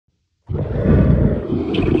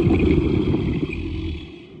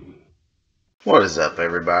What is up,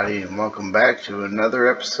 everybody, and welcome back to another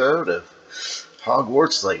episode of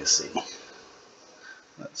Hogwarts Legacy.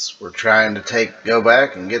 We're trying to go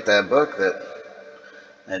back and get that book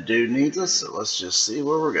that dude needs us, so let's just see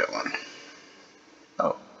where we're going.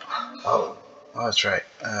 Oh, that's right.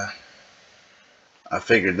 I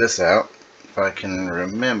figured this out. If I can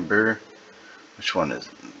remember, which one is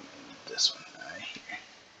this one right here?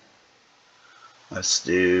 Let's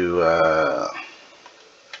do,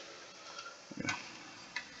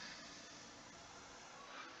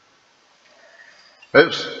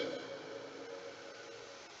 oops.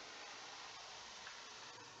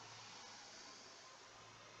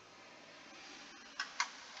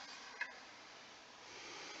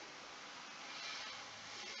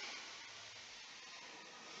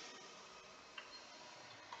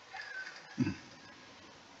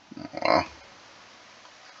 Well,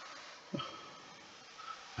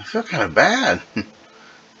 I feel kind of bad.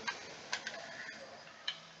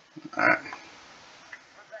 Alright.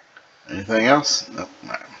 Anything else? Nope.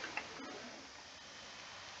 Alright.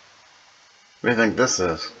 What do you think this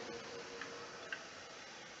is?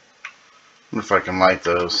 I wonder if I can light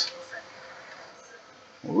those.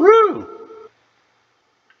 Woo!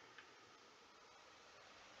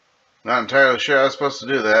 Not entirely sure I was supposed to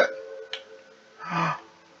do that. Oh.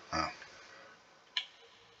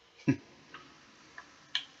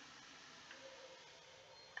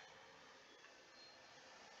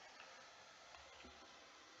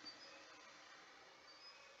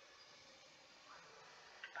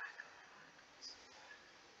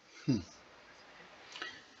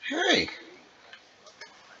 Hey!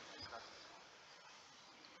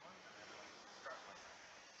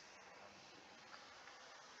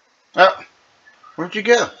 Oh, where'd you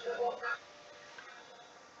go?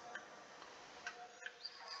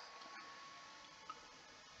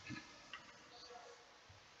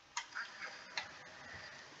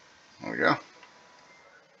 There we go.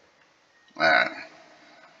 Alright.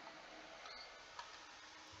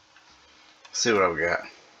 Let's see what I've got.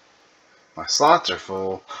 My slots are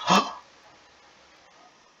full.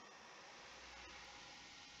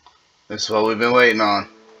 This is what we've been waiting on.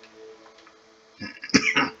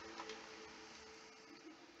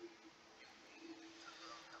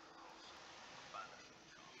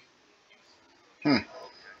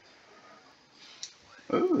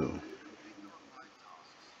 Ooh.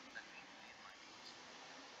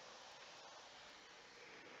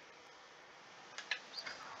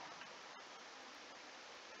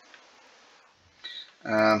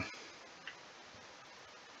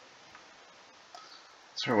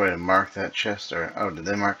 Is there a way to mark that chest? Or oh, did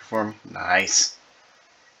they mark it for me? Nice.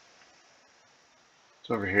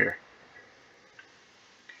 It's over here.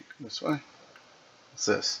 Okay, this way. What's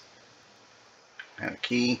this? And a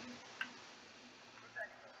key.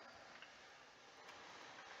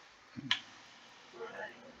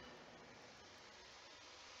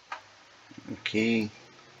 A key.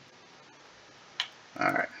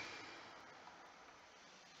 Alright.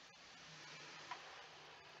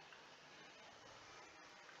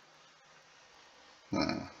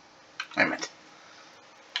 Damn it.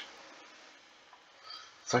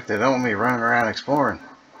 It's like they don't want me running around exploring.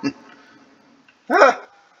 Ah!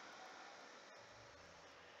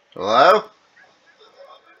 Hello?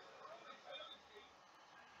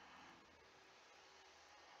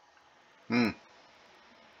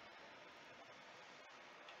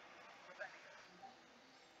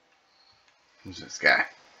 Who's this guy?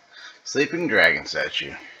 Sleeping dragon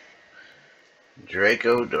statue.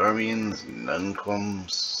 Draco Dormiens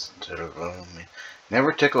Nunquams Terromi.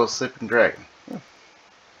 Never tickle a sleeping dragon.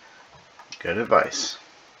 Good advice.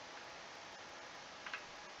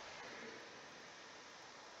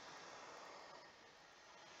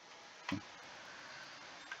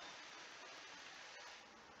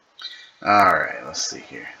 Alright, let's see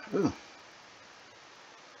here. Ooh.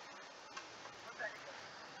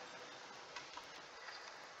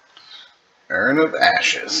 Urn of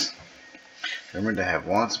Ashes. Rumored to have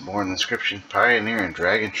once borne the inscription Pioneer in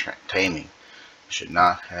Dragon Taming. Should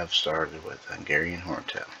not have started with Hungarian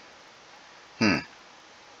Horntail.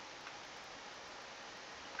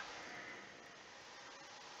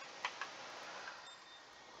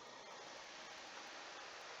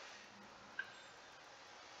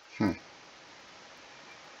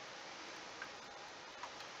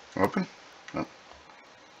 Open? Nope.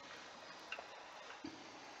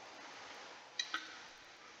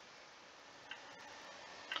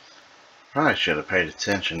 Probably should have paid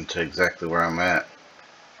attention to exactly where I'm at.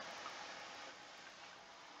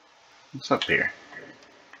 What's up here?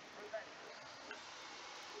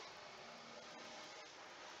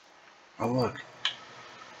 Oh look,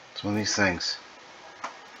 it's It's one of these things.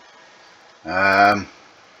 Oh,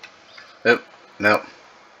 nope.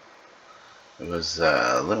 It was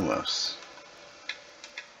Lumos.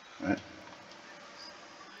 Right.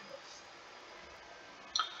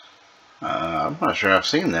 I'm not sure I've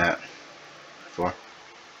seen that before.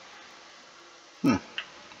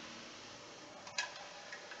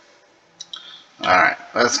 Alright,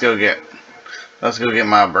 let's go get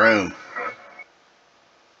my broom.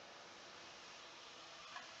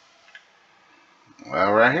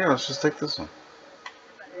 Well, right here, let's just take this one.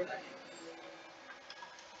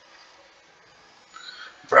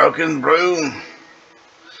 Broken broom.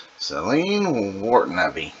 Celine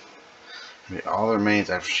Wharton-Abbey. All that remains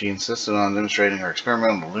after she insisted on demonstrating her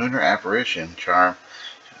experimental lunar apparition charm.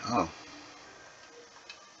 Oh.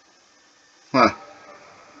 Huh.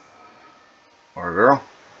 Or a girl.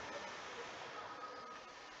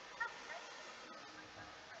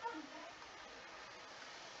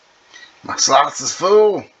 My slots is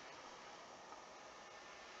full.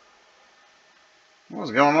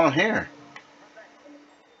 What's going on here?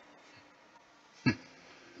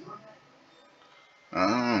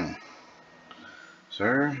 Oh.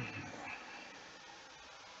 Sir?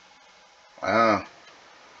 Wow.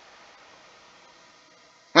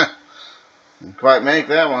 Didn't quite make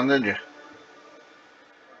that one, did you?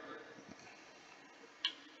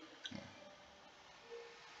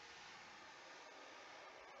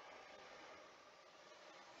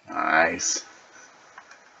 Nice.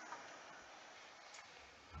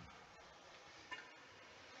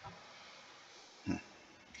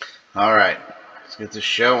 Alright. Let's get this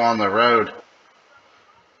show on the road.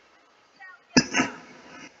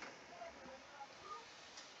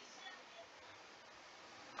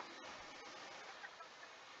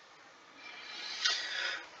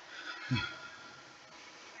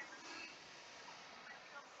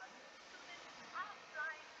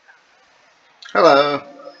 Hello.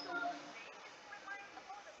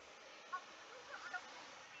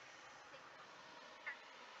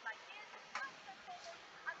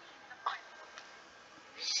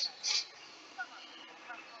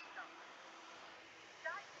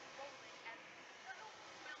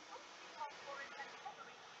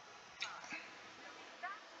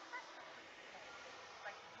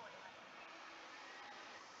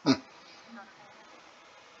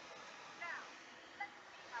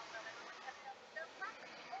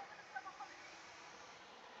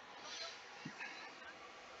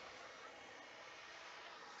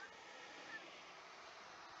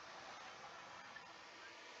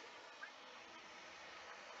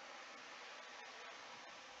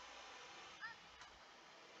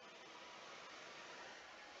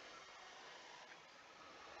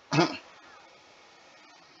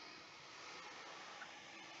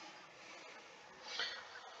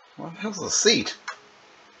 What the hell's a seat?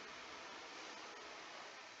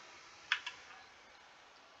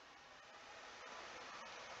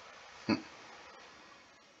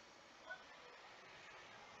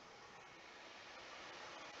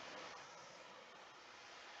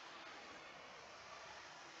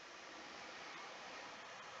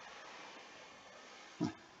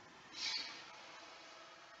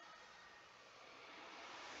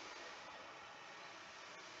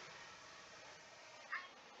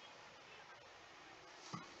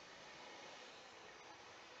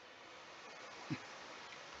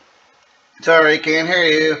 Sorry, can't hear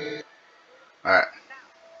you. Alright.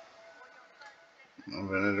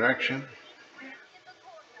 Move in a direction.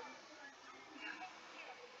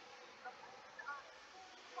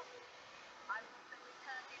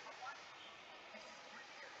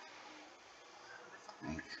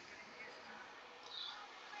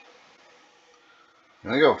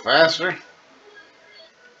 Can we go faster?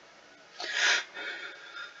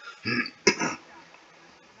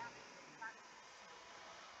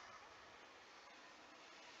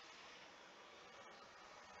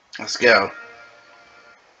 Let's go.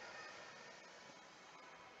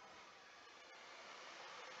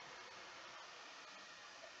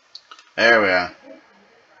 There we are.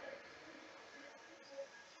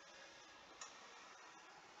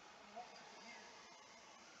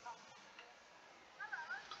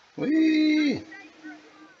 Whee!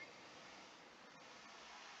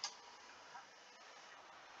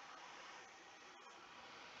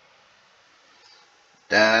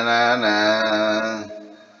 Da-na-na.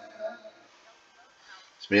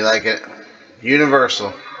 It's be like it.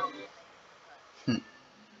 Universal.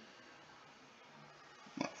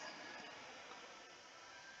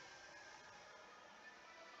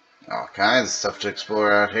 All kinds of stuff to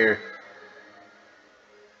explore out here.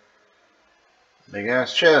 Big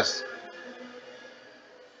ass chest.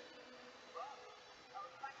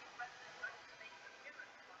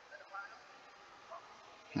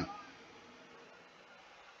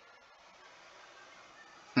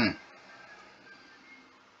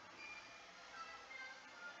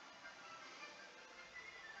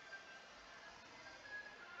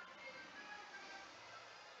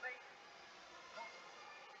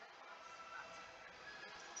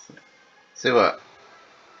 See what?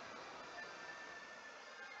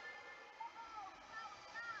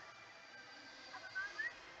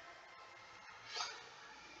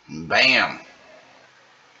 Bam.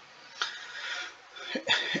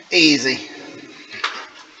 Easy.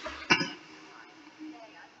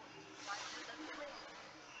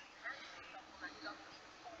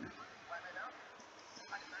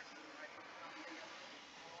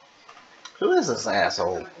 Who is this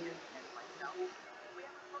asshole?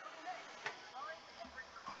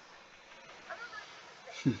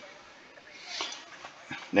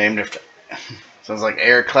 Named after. Sounds like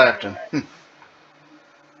Eric Clapton.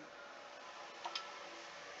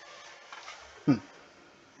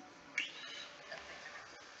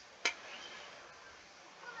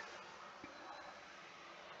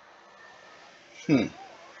 Hmm.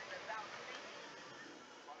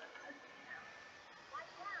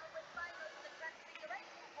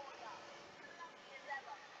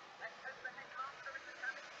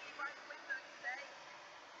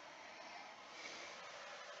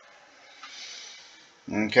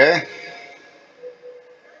 Okay.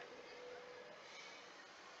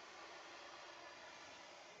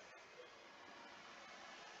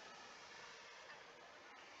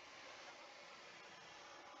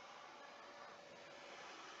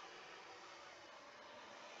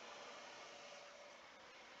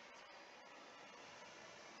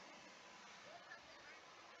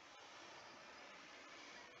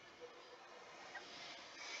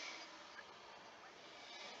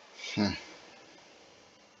 Hmm.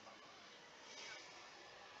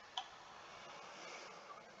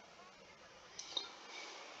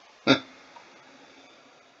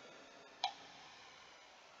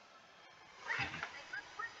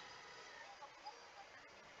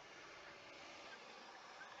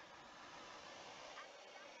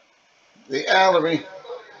 The Allery.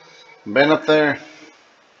 Been up there.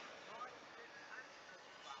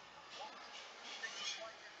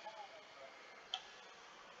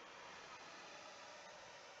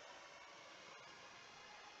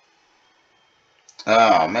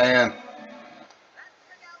 Oh, man.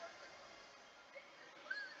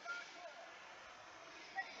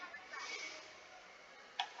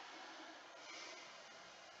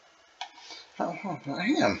 Oh,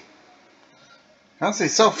 damn. How's he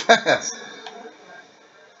so fast?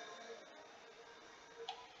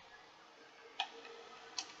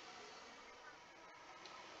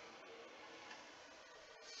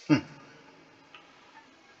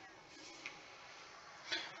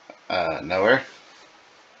 Nowhere.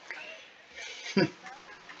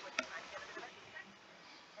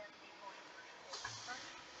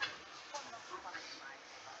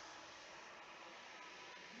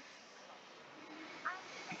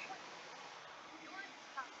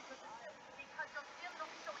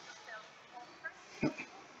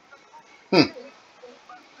 Hmm.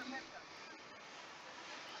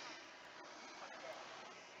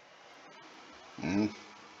 Mm.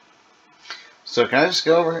 So can I just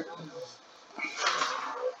go over here?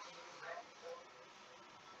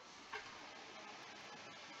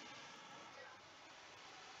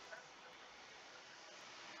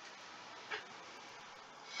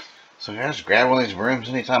 So can I just grab one of these brooms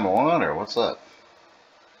anytime I want, or what's up?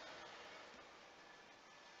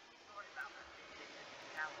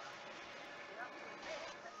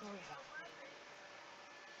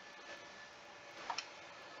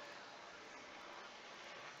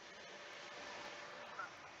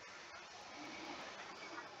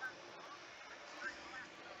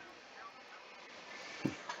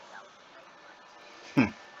 Hmm.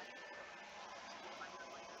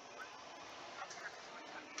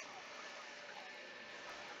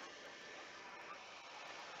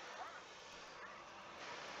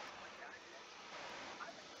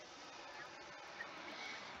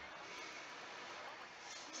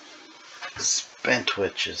 Spent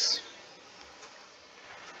witches.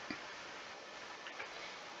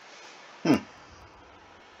 Hmm.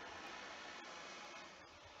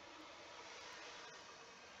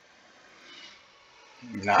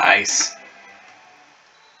 Nice.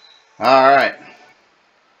 All right.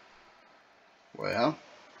 Well,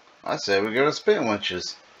 I say we go to spent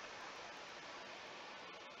witches.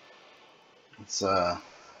 It's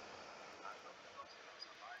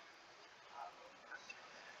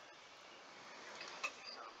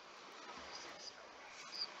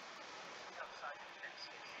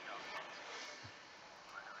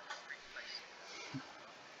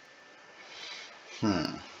Hmm.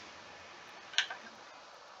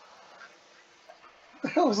 What the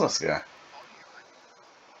hell is this guy?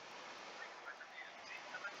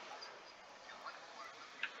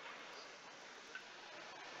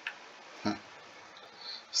 Hmm.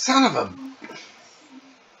 Son of a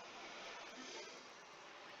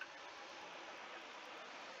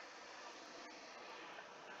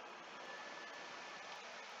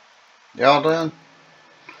Y'all done?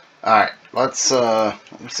 Alright, let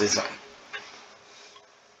me see something.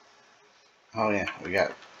 Oh yeah, we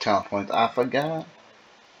got talent points. I forgot.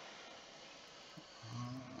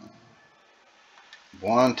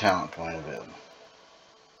 One talent point available.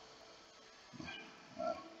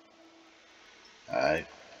 I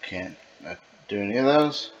can't do any of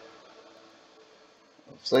those.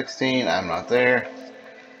 16, I'm not there.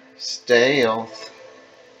 Stealth.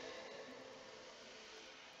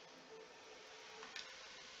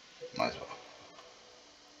 Might as well.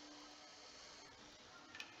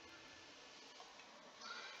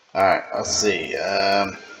 Alright, let's see.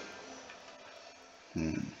 Oh.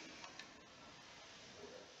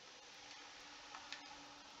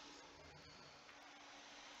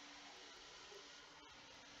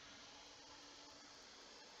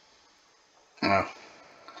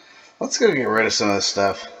 Let's go get rid of some of this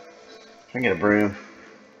stuff. I can get a broom.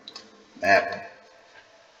 Map.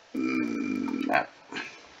 Map.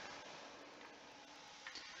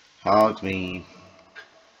 Hogsmeade.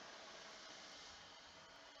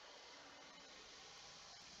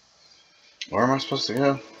 Where am I supposed to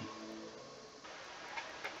go?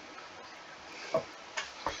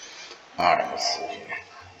 Alright, let's see here.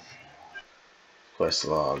 Quest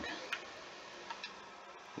log.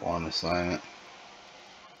 One assignment.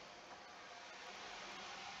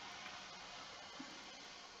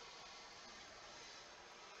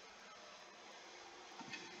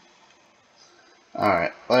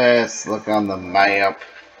 Alright, let's look on the map.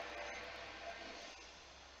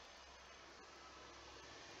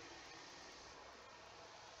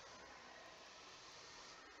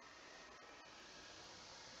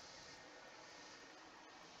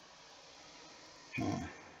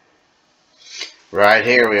 Right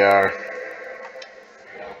here we are.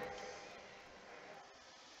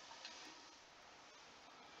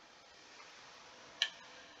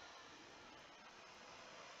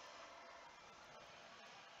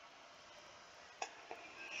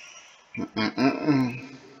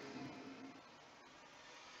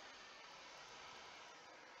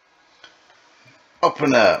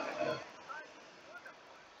 Open up.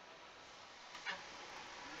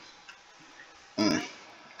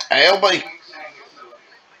 Hey, everybody.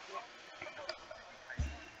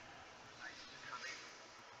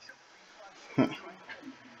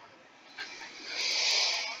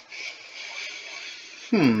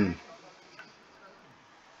 Hmm.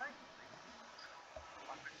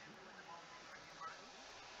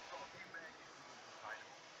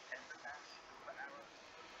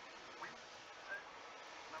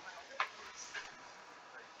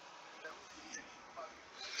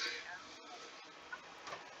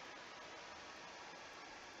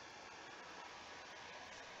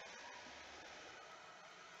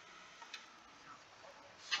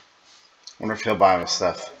 Wonder if he'll buy my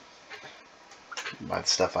stuff. Buy the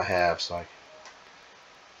stuff I have, so I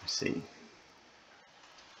can see.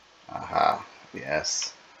 Aha.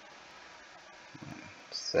 Yes.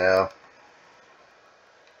 Sell.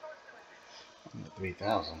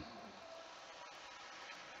 3,000.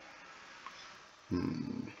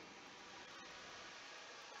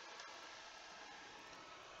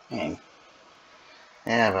 Dang.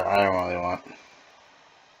 Yeah, but I don't really want.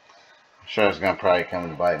 I'm sure it's gonna probably come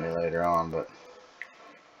to bite me later on, but.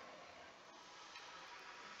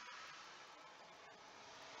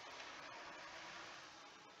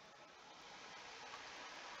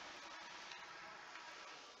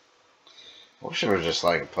 I wish it was just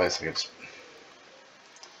like a place I could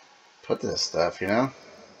put this stuff, you know?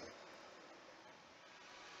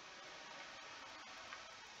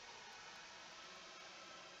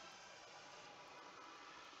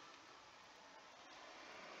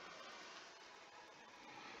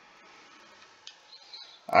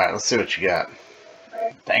 Alright, let's see what you got.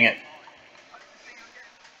 Dang it.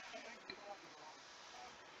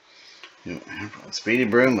 Speedy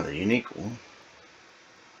broom with a unique one.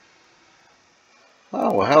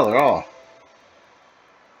 Oh, well, hell, they're all.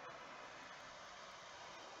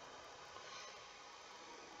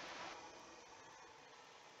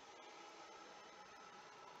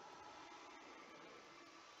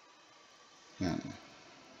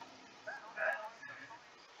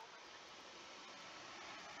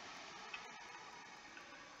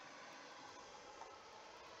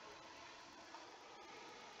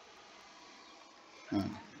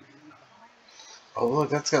 Oh, look,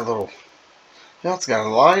 that's got a little. Yeah, it's got a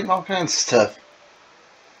light and all kinds of stuff.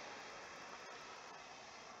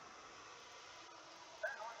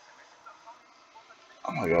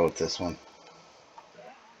 I'm gonna go with this one.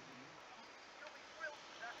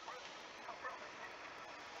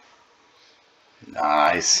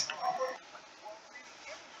 Nice.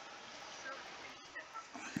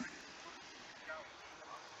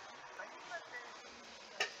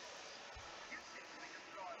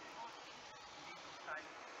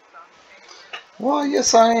 Well,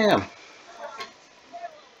 yes, I am.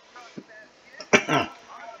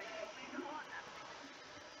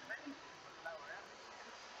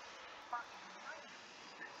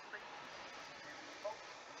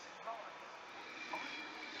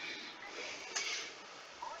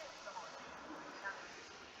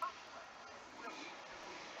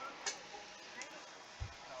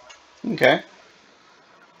 Okay.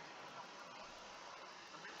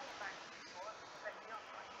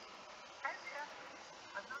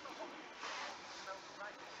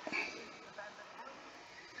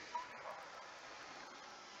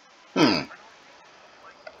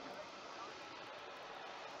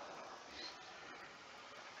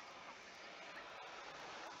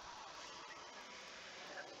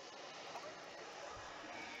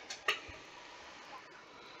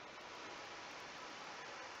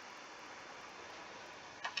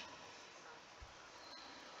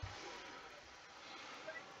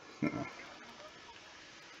 Hmm.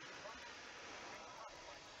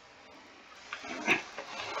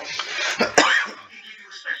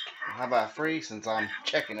 How about free since I'm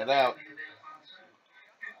checking it out?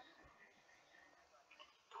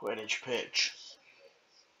 Quidditch pitch.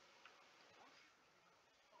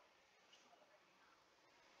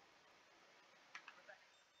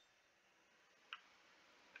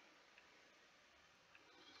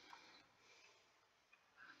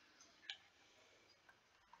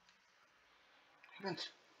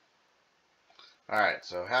 Alright,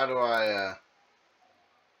 so how do I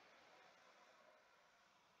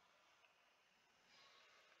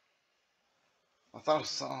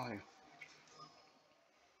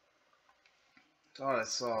thought I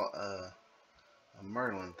saw a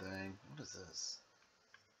Merlin thing. What is this?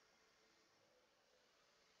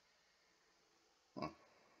 Huh.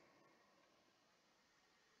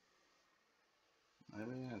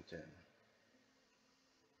 Maybe I didn't.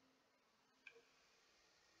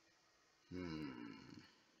 Hmm.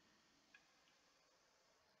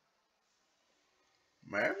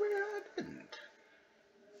 Maybe I didn't.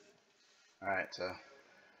 Alright, so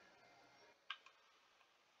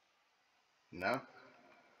no?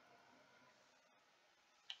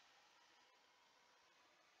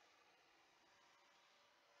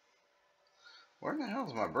 Where in the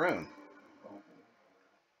hell's my broom?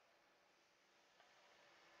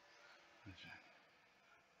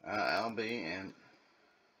 LB and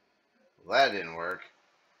well, that didn't work.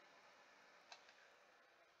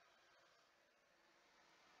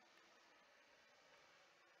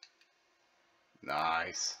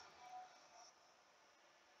 Nice.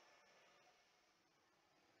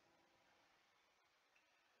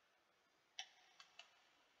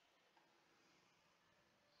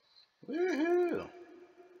 Woohoo!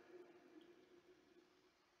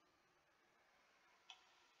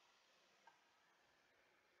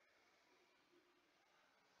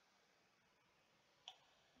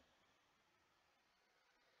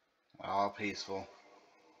 All peaceful.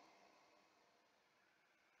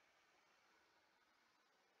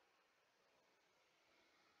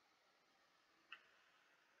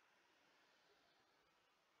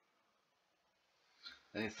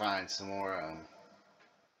 I need to find some more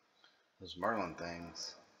those Merlin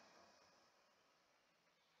things.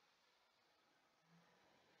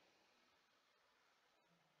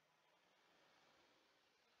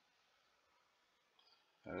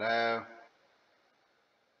 Hello?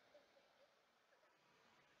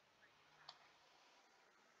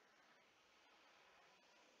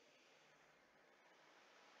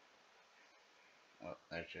 Oh,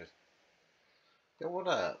 there's just. Yo, what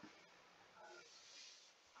up?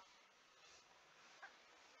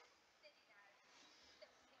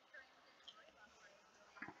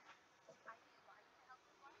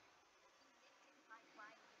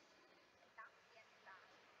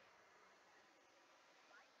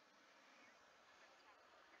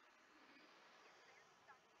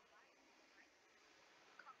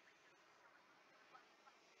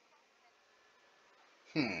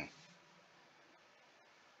 Hmm.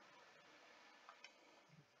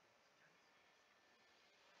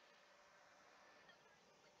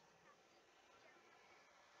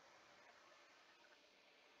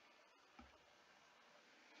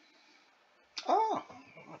 Oh,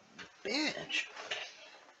 bitch.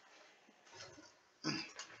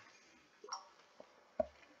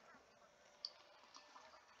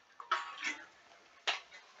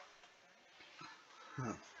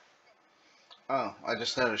 Huh. Oh, I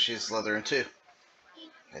just noticed she's Slytherin too.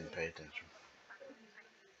 Didn't pay attention.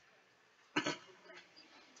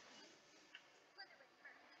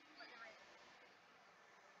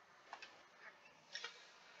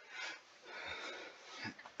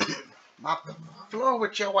 Mop the floor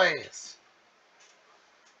with your ass.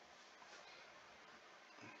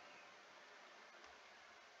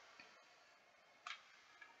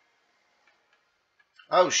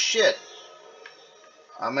 Oh shit!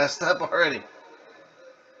 I messed up already.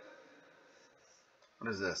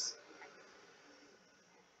 What is this?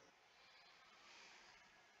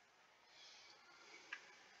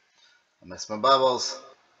 I missed my bubbles.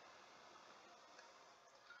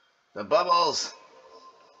 The bubbles!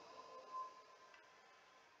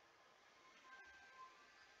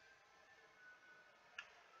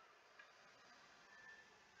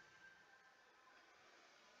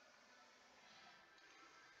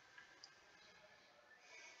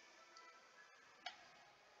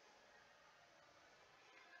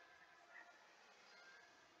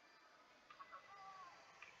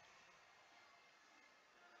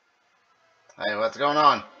 Hey, what's going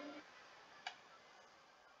on?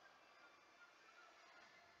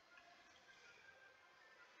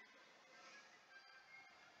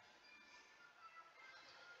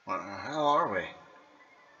 What the hell are we?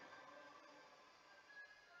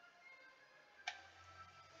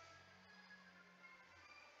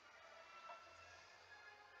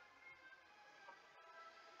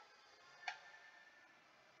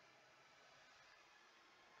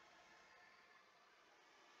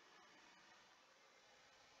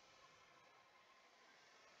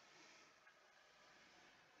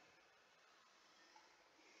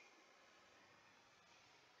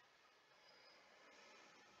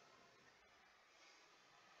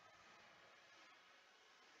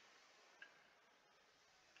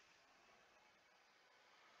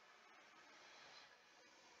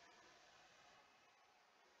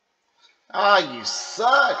 Ah, oh, you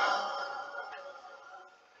suck!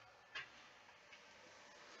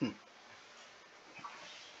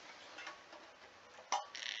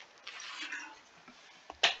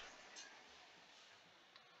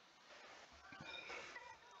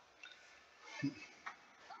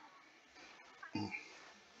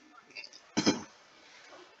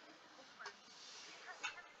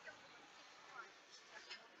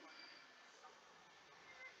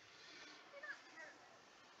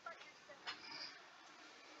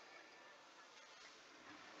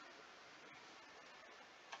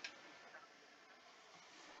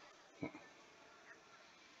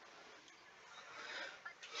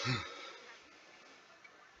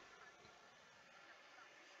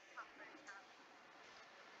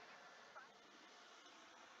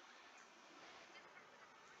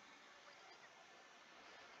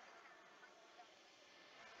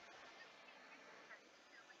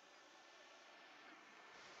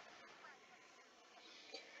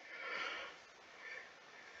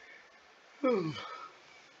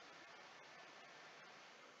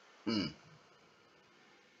 Hmm.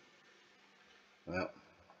 Well.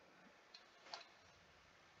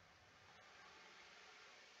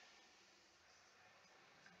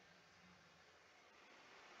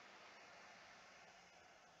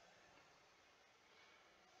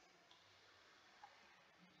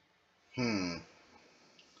 Hmm.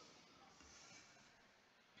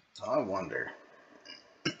 I wonder.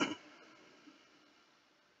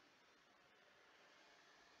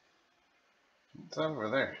 What's over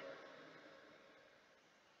there?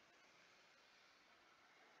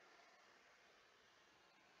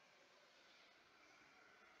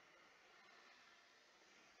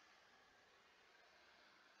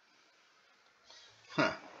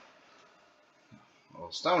 Huh. A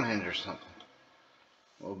little Stonehenge or something.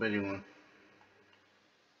 A little bitty one.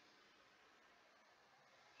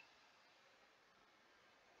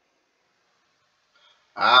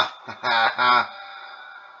 Ah, ha, ha, ha.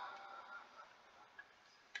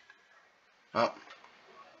 Oh.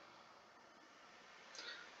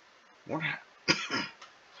 What?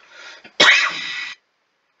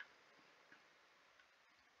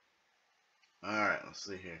 Alright, let's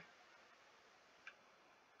see here.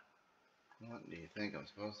 What do you think I'm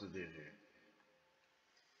supposed to do here?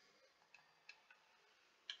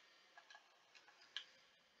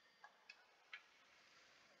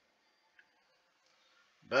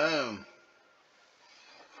 Boom.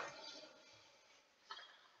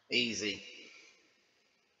 Easy.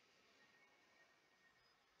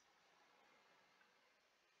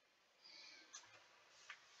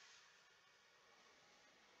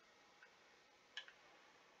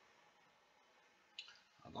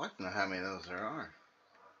 I'd like to know how many of those there are.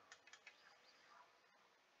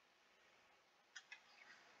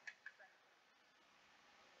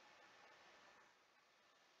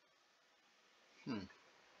 Hmm.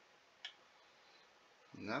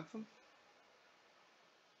 Nothing?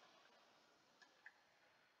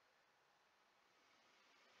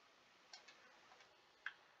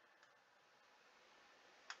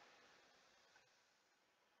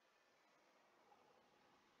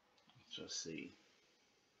 Let's just see.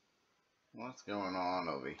 What's going on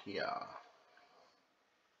over here?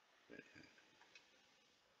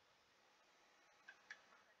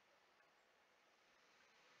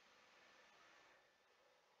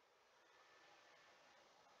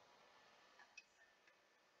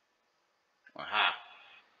 Aha!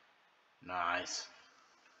 Nice.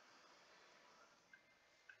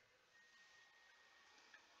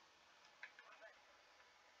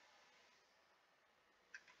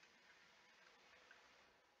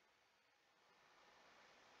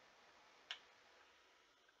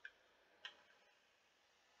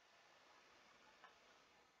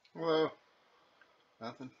 Hello.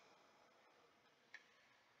 Nothing.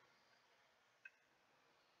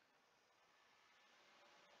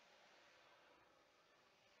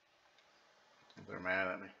 They're mad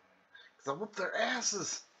at me. Because I whooped their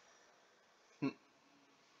asses.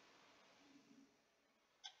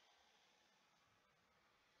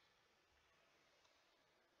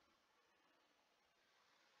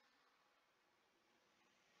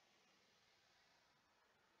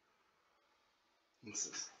 This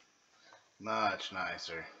is much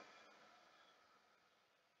nicer.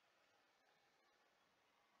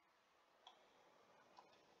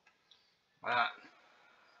 Ah,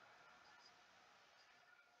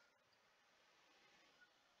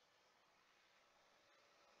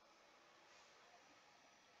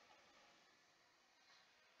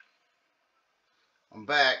 I'm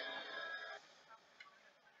back.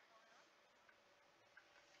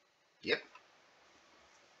 Yep.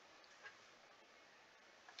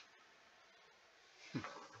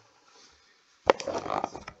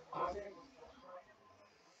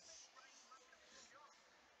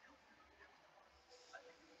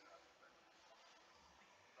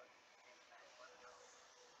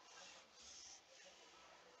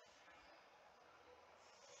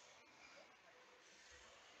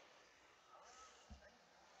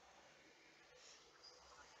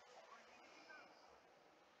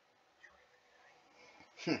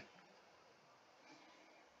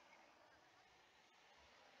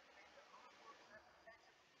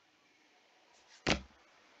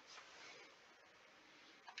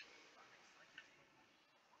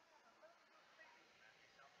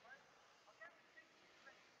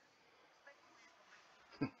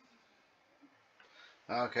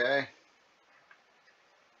 Okay.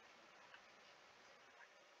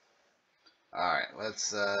 Alright,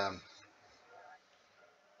 let's, Hi,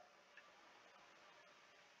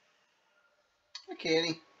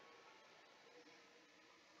 kitty.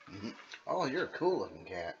 Oh, you're a cool looking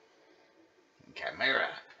cat. Chimera.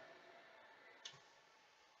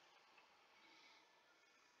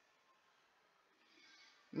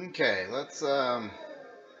 Okay, let's,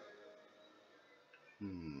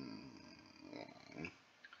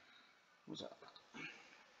 what's up?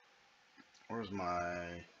 Where's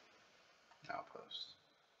my outpost?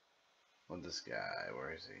 What this guy?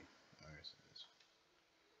 Where is he? Where is this?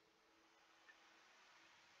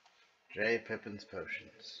 J. Pippin's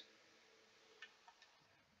Potions.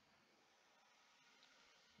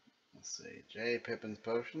 Let's see. J. Pippin's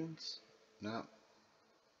Potions? No.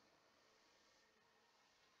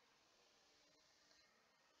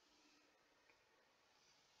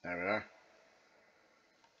 There we are.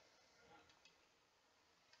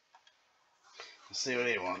 Let's see what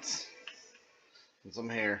he wants. Since I'm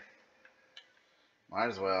here, might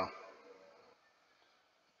as well.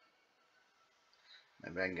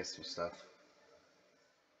 Maybe I can get some stuff.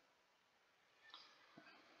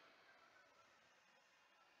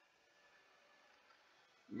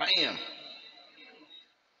 Bam!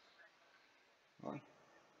 Well,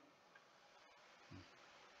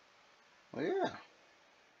 yeah.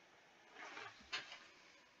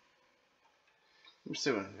 Let me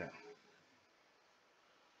see what I got.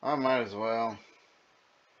 I might as well.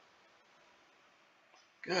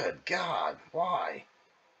 Good God, why?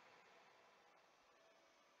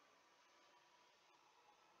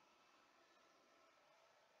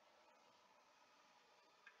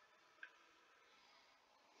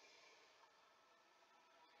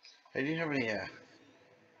 Hey, do you have any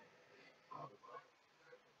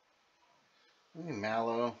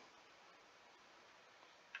mallow?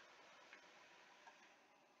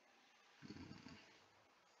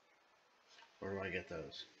 Where do I get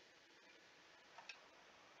those?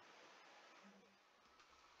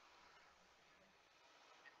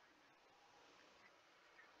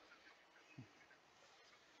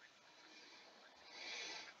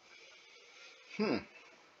 Hmm.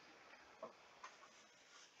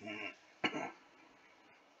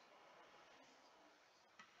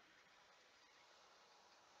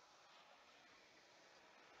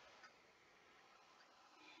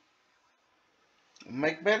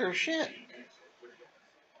 Make better shit.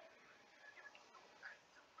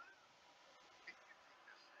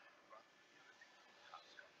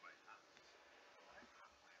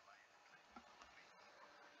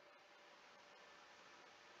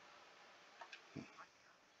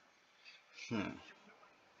 Hmm.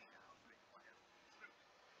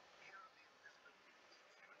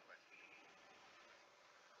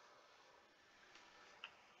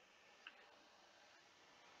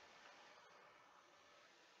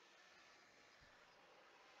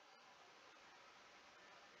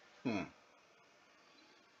 Hmm.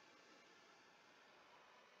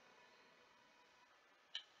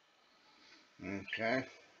 Okay.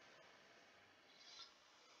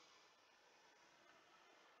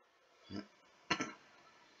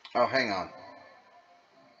 Oh, hang on.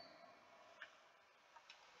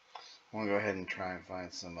 I'm gonna go ahead and try and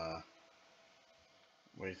find some.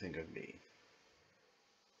 What do you think would be?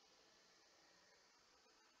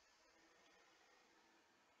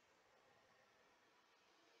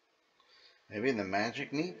 Maybe in the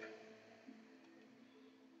magic neep.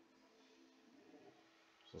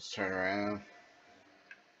 So let's turn around.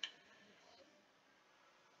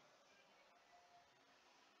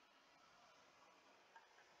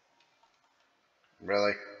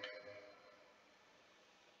 Really?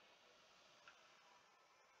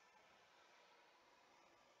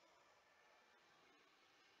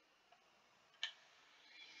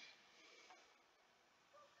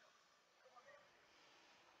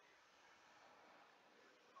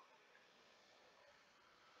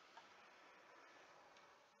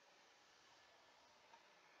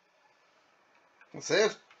 That's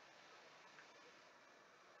it.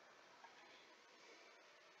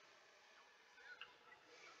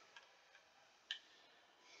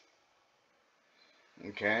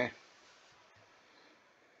 Okay.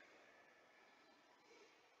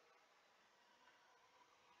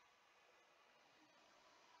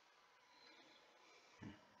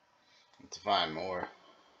 Let's find more.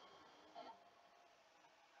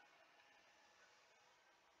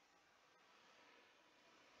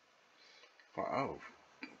 Oh,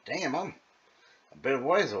 damn! I'm a bit of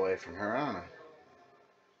ways away from her, aren't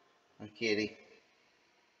I? A kitty.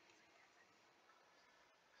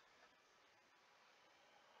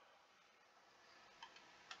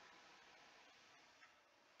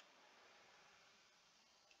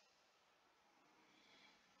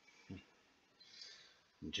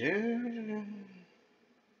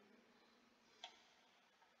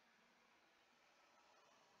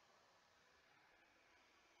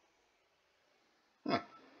 Huh.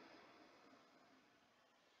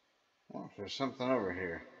 Well, there's something over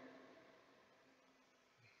here.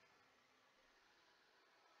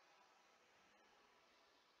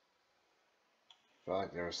 Felt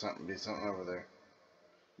like there was something over there.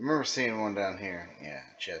 I remember seeing one down here. Yeah,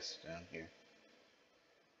 chest down here.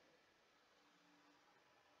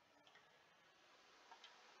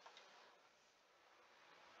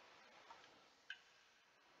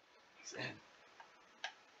 What's that?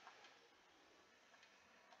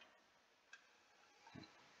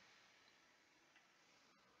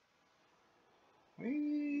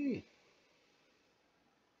 Whee!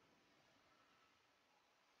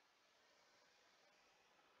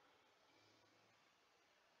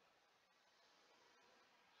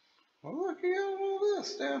 Well, look at all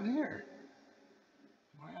this down here.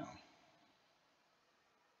 Wow.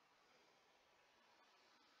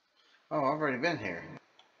 Oh, I've already been here.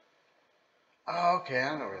 Oh, okay,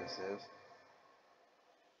 I know where this is.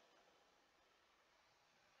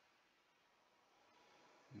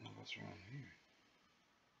 What's around here?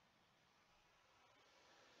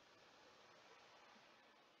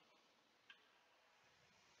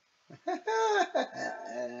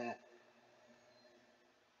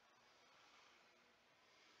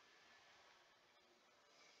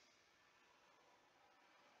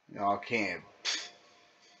 Y'all can't.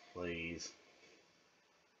 Please.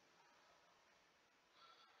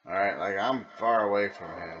 Alright, like I'm far away from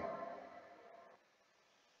him.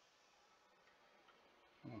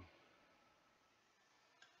 Hmm.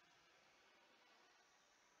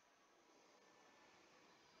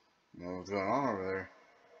 What's going on over there?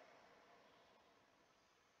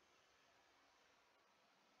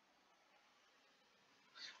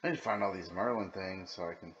 I need to find all these Merlin things so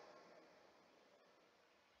I can.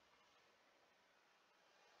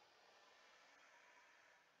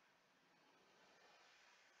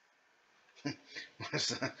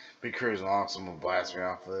 Be cruising along, someone blast me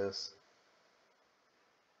off this.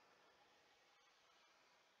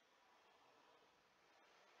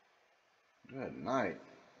 Good night.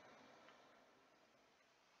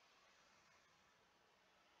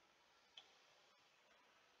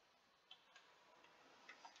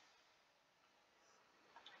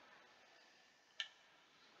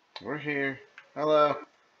 We're here. Hello.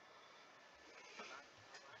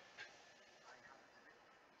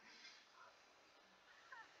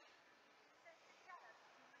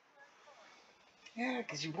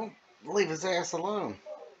 Because you won't leave his ass alone.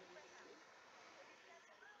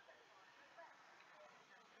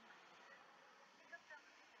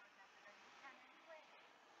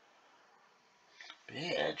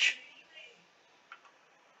 Bitch.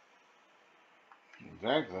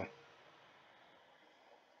 Exactly.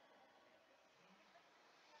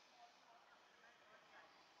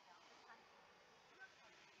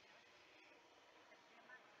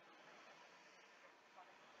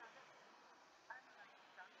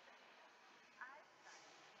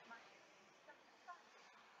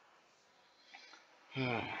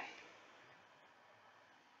 uh,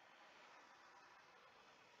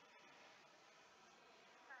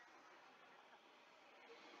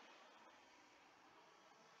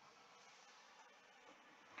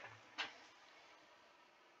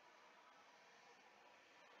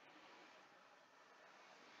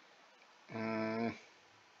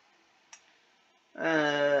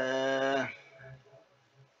 uh,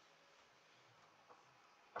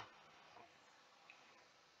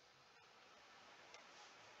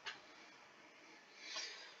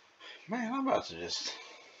 man, I'm about to just.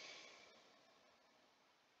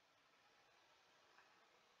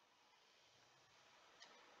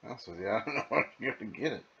 Honest with you, I don't know where you're gonna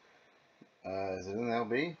get it. Is it in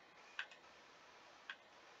LB?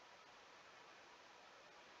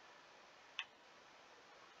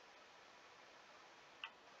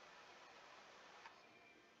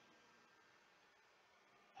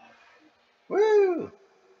 Woo!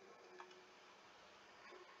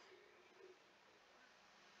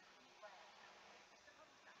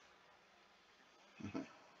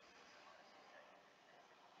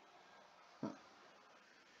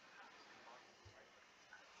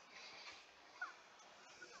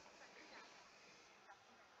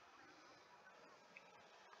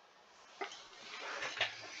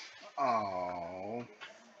 Oh.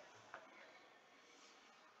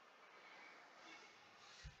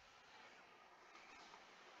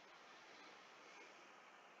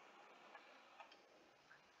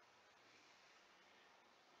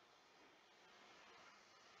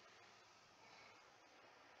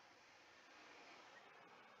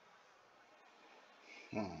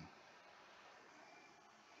 Hmm.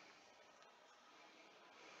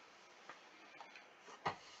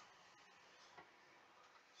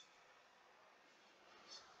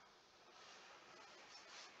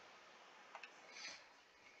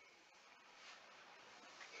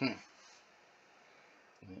 Hmm.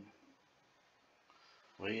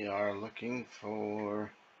 We are looking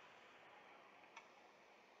for.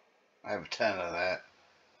 I have a ton of that.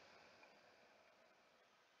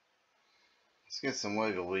 Let's get some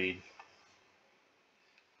wiggle weed.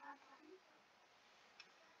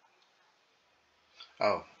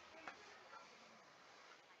 Oh,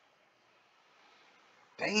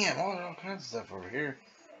 damn! All kinds of stuff over here.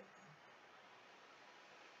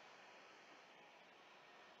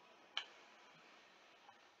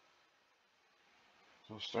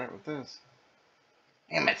 So we'll start with this.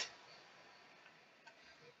 Damn it!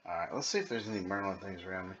 All right, let's see if there's any Merlin things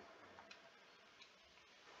around me.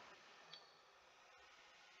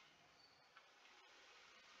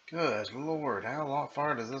 Good Lord, how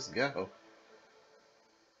far does this go?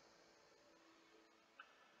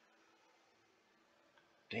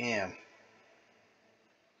 Damn,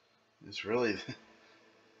 it's really.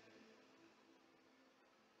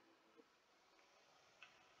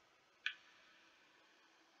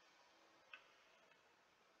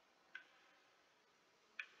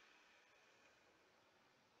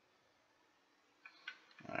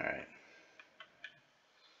 All right.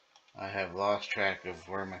 I have lost track of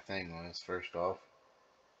where my thing was, first off.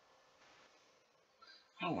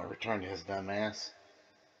 I don't want to return to his dumb ass.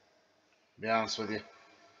 Be honest with you.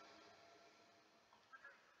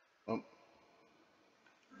 Oh,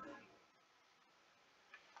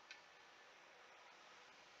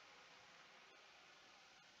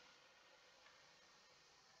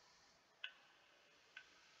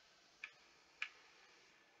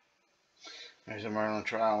 there's a Merlin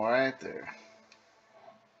trial right there.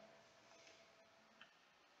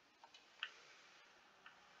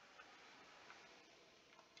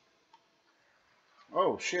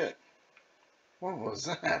 Oh, shit. What was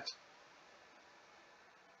that?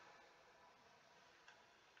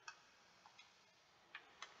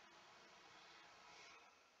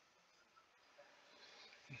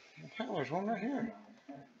 Hell, there's one right here.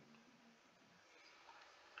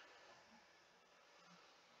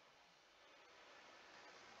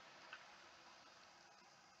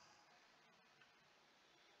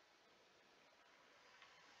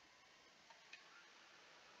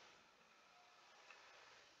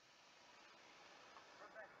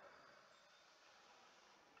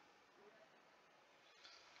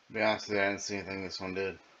 To be honest with you, I didn't see anything this one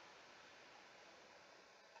did.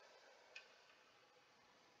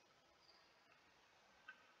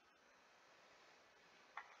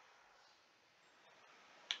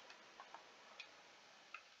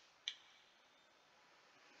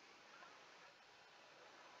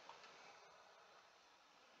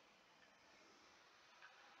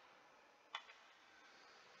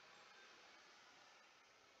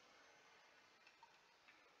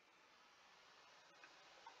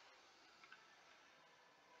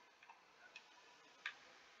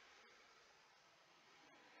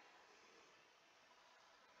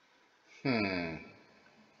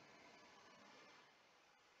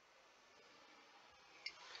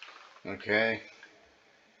 Okay.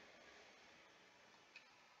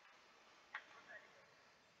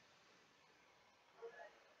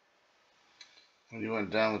 You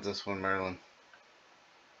went down with this one, Marilyn.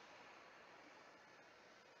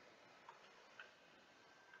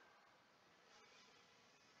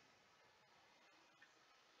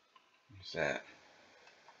 What's that?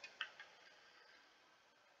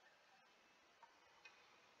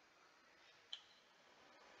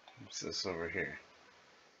 What's this over here?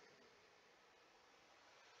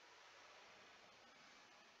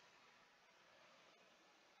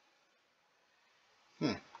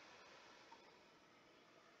 Hmm.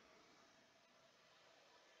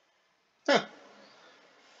 Huh.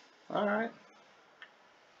 All right.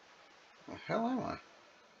 The hell am I?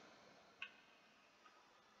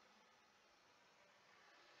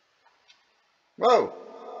 Whoa!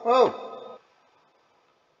 Whoa!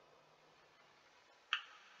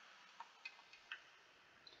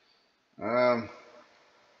 Um.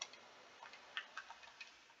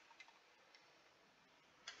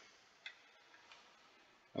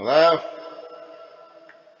 Hello?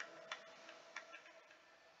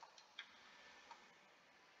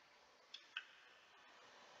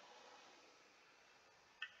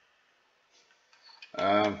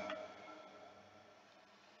 Um.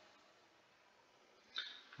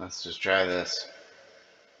 Let's just try this.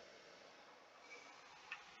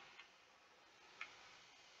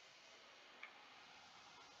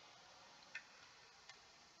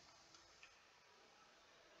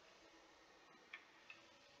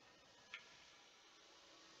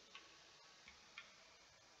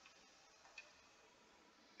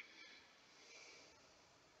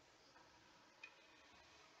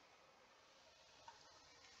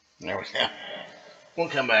 There we go. We'll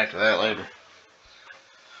come back to that later.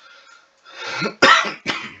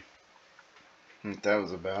 What that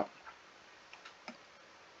was about.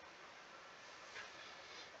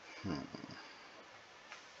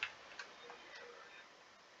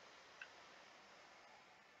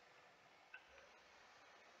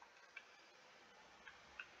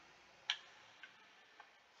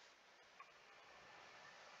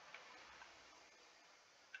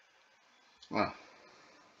 Well,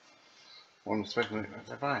 wasn't expecting it.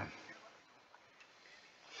 That's fine.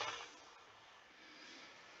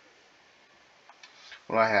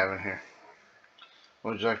 What do I have in here?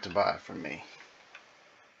 What would you like to buy from me?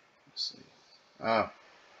 Let's see. Oh.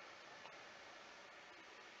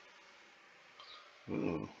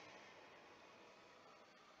 Ooh.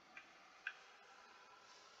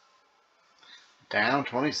 Down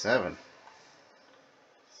 27.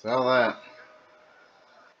 Sell that.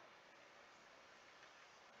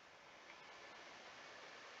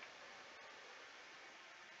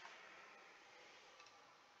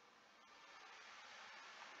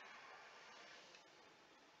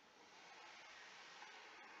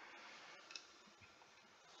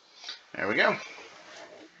 There we go.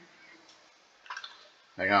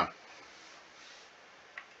 Hang on.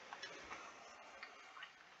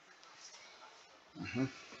 Mm-hmm.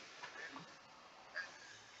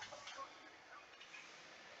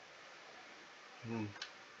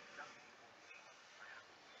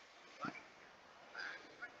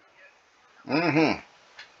 Mm-hmm.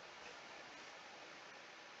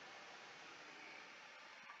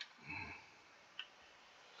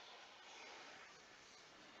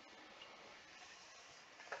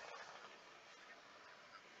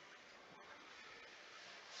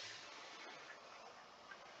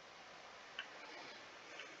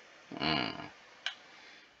 Mm.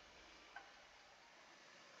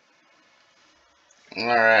 All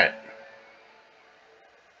right.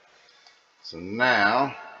 So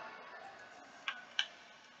now,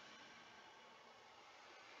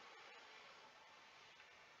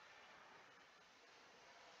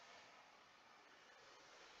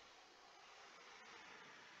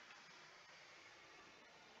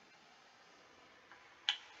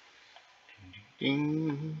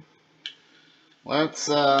 ding. Let's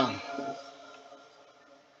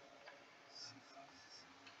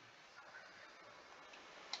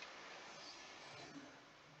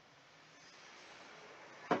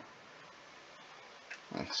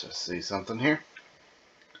Let's just see something here.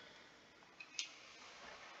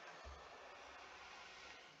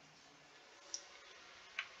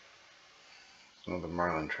 Another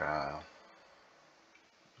Merlin trial.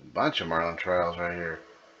 A bunch of Merlin trials right here.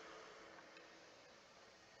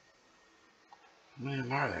 How many of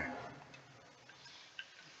them are there?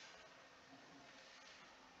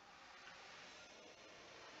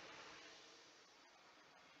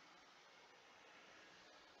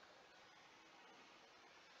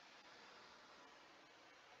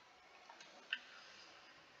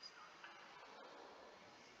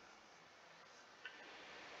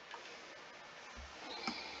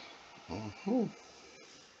 Mm-hmm.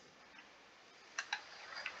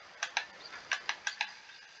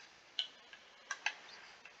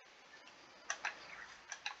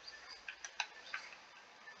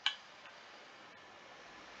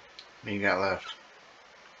 What you got left?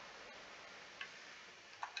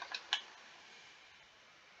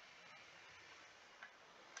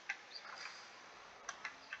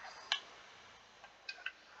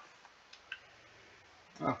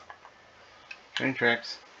 Oh, train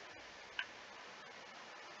tracks.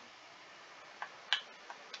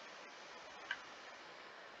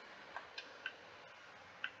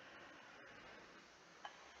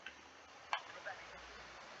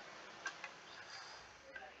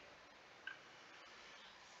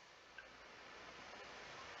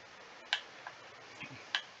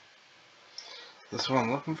 This what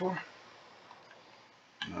I'm looking for?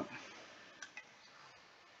 No.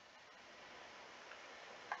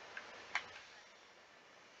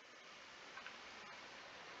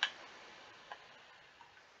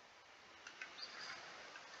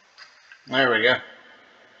 There we go.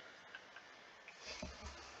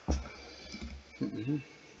 Mm-hmm.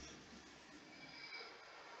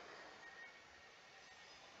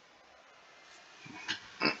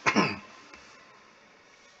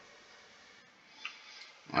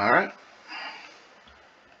 All right.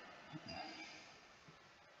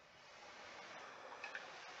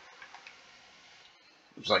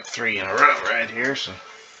 There's like 3 in a row right here, so.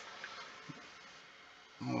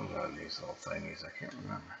 What are these little thingies? I can't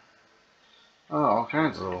remember. Oh, all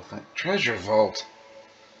kinds of little things. Treasure vault.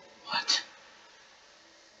 What?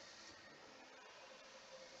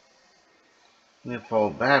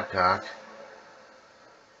 Leopold Babcock.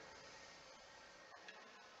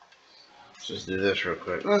 Let's just do this real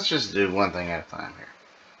quick. Let's just do one thing at a time here.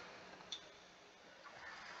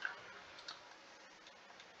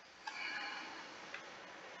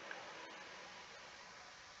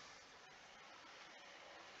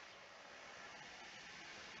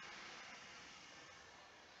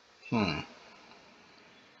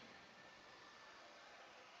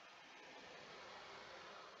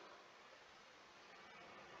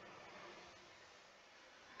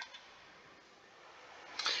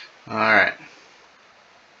 All right.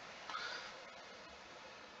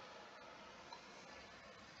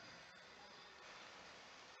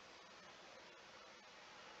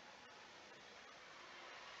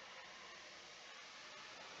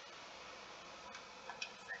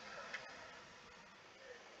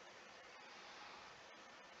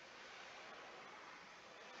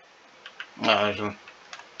 Oh, there's one.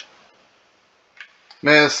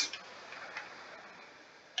 Miss.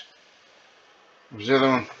 Where's the other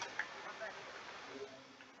one?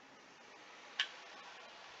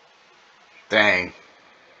 Dang.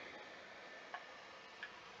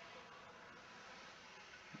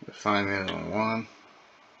 Find the other one. 1,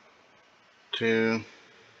 2.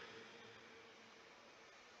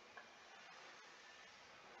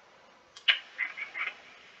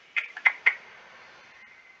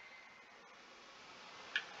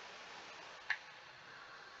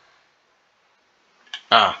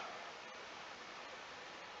 Ah.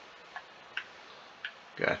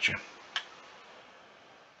 Gotcha.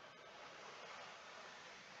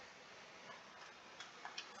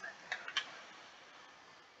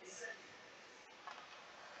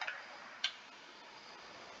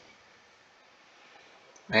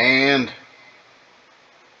 And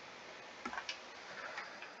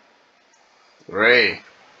 3.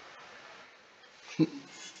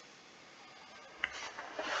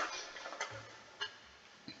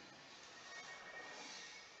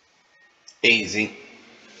 Easy.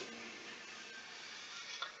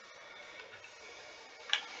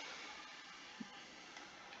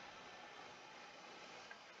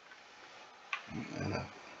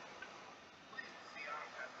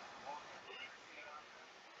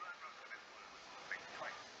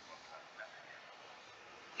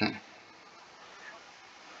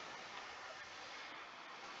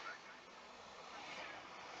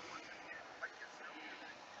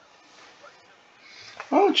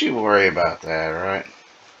 Don't you worry about that, right?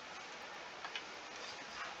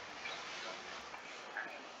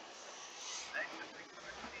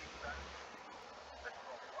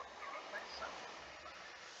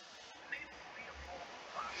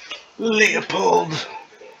 Leopold.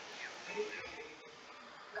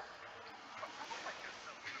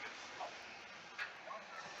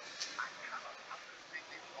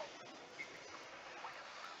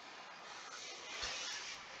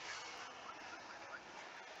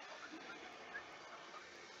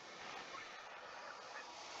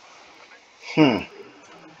 I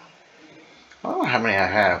don't know how many I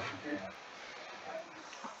have.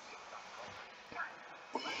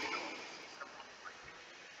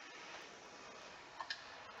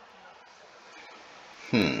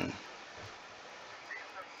 Hmm.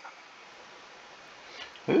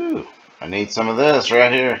 Ooh, I need some of this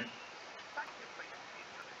right here.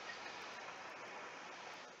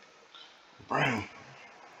 Broom.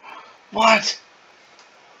 What?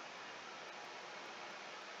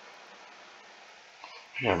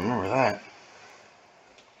 I gotta remember that.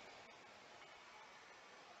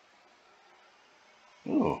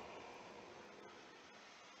 Ooh.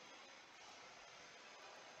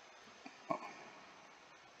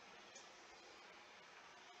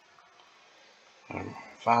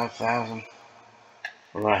 5,000.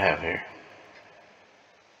 What do I have here?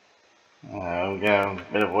 We got a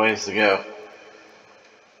bit of ways to go.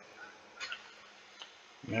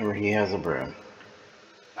 Remember, he has a broom.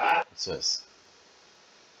 What's this?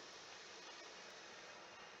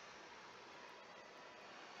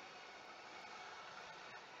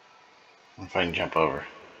 If I can jump over.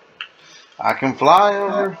 I can fly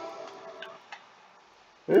over.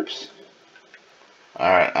 Oops.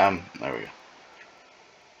 Alright, there we go.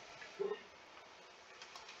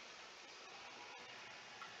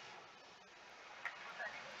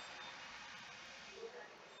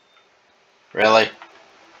 Really?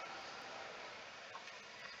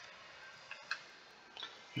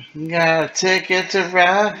 Got a ticket to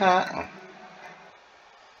ride.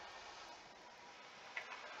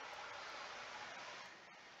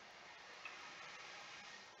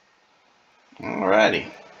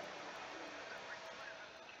 Alrighty.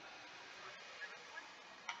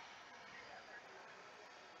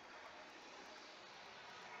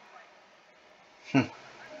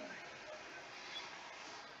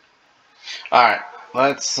 Alright,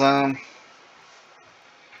 let's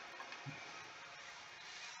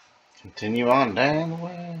continue on down the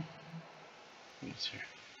way.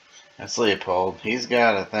 That's Leopold. He's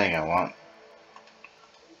got a thing I want.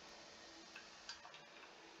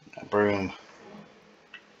 A broom.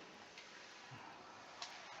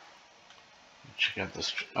 Check out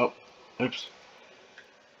this. Oh, oops.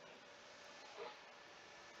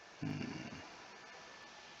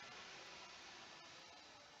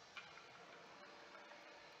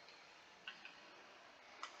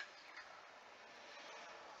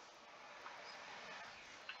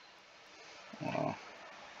 Well,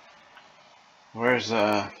 where's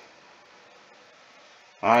I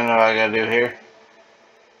don't know what I gotta do here.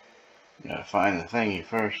 Gotta find the thingy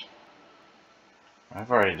first.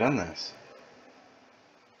 I've already done this.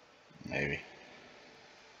 Maybe.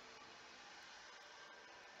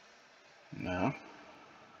 No.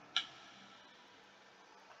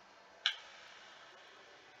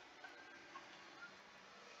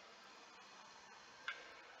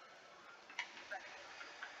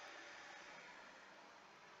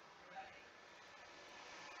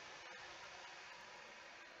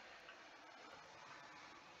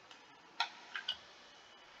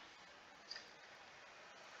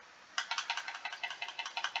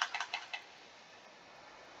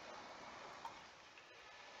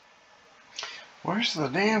 Where's the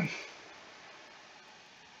damn?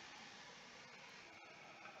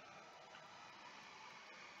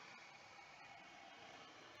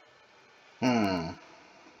 I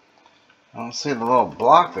don't see the little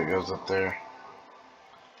block that goes up there.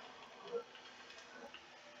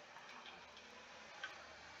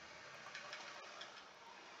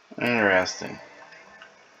 Interesting.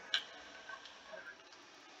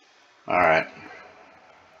 Alright.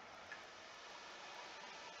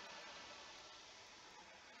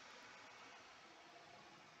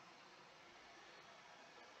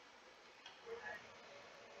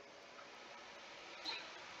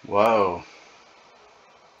 Whoa.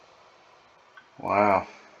 Wow.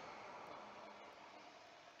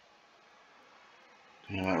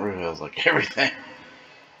 Damn, that reveals like everything.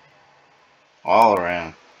 All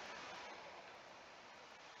around.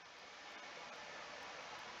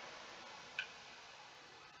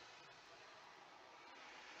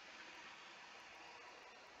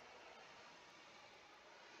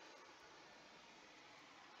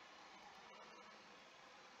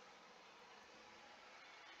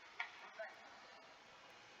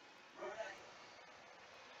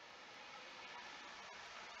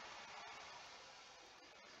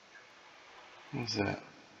 What's that?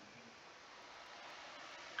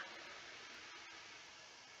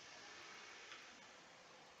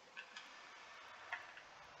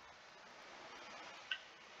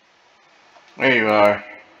 There you are.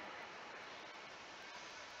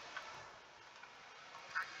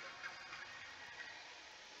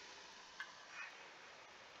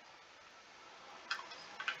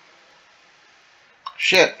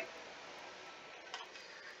 Shit.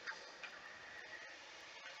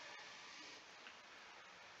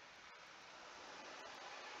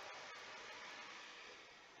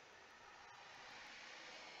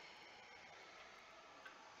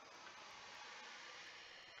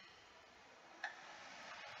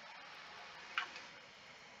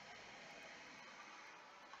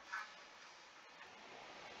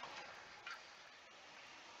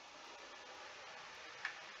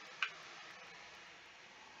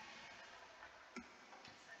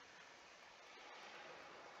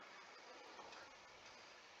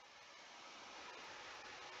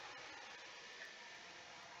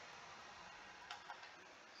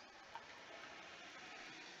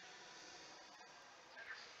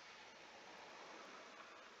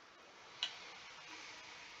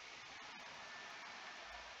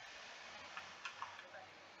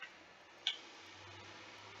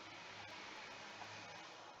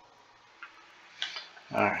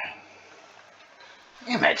 Alright.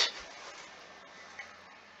 Damn it.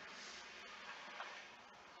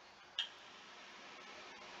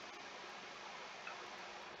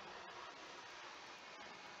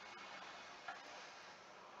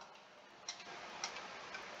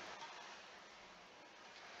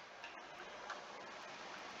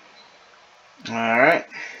 Alright.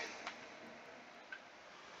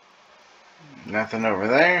 Nothing over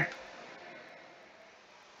there.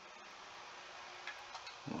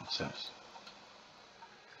 What's this?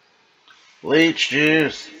 Bleach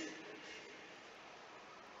juice.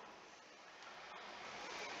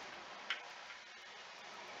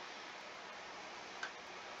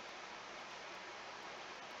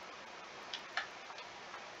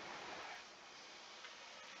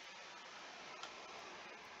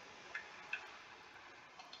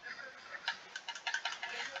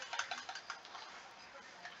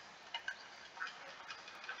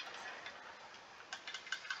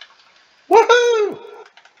 Woohoo!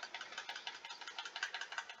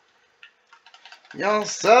 Y'all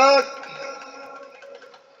suck.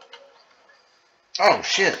 Oh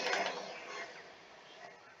shit.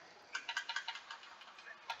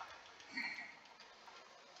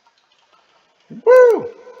 Woo!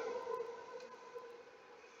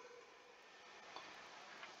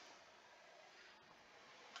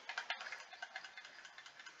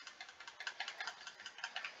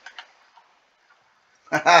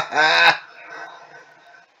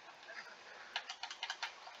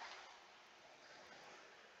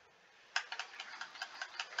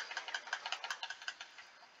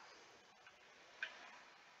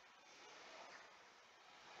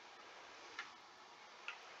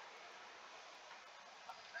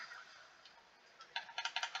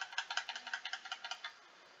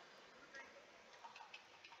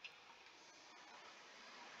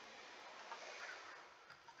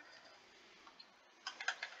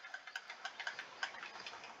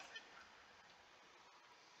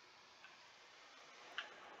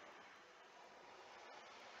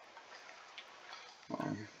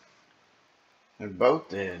 They both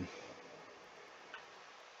did.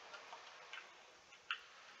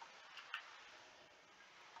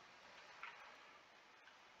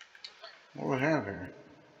 What would have here?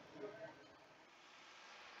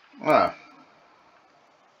 Ah.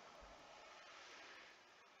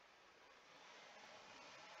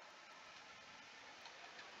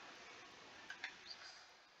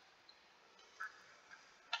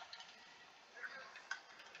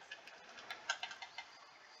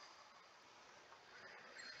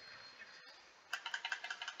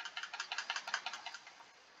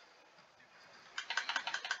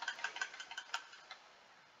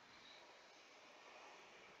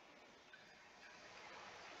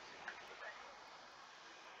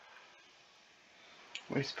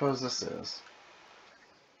 What do you suppose this is?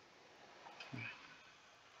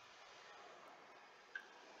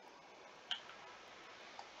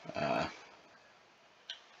 Uh,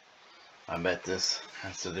 I bet this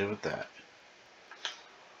has to do with that.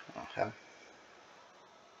 Okay.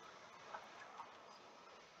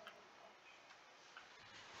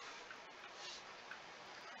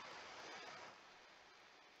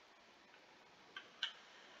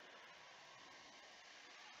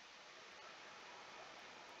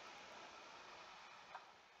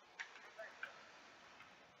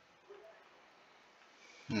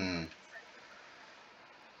 Hmm.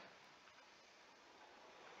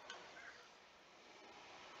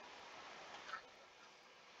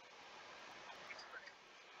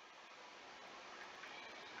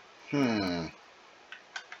 Hmm.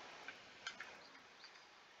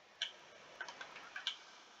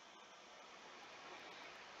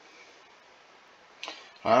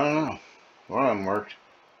 I don't know. One of them worked.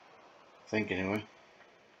 I think anyway.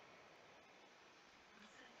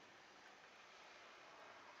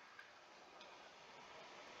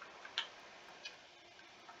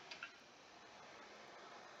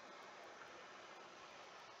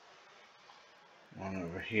 One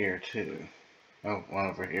over here too. Oh, one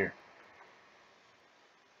over here.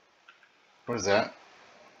 What is that?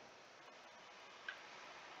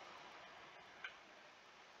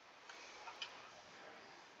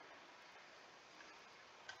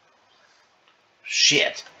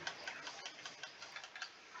 Shit.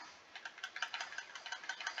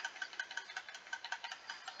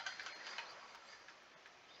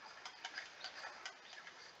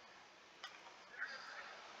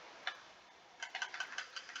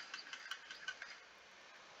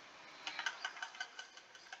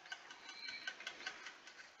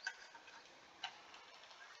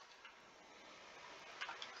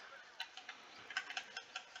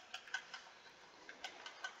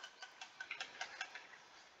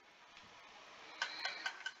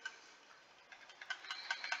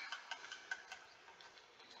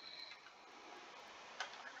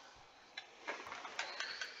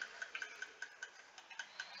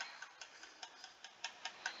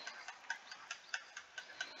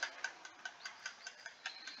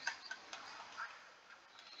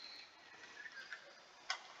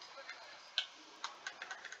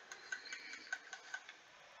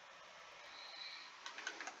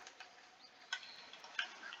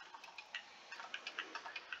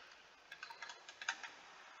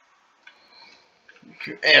 If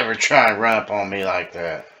you ever try and run up on me like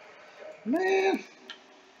that. Man.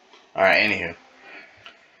 Alright, anywho.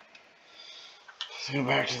 Let's go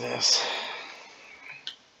back to this.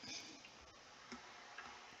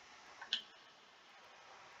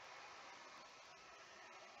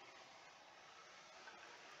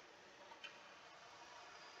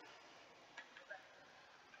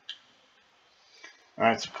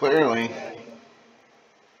 Alright, so clearly...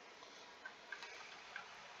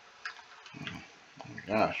 Oh my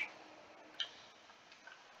gosh.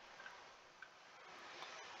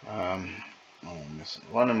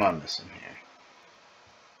 What am I missing here?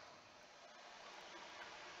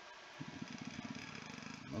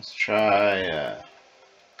 Let's try,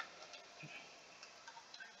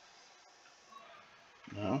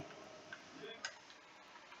 no?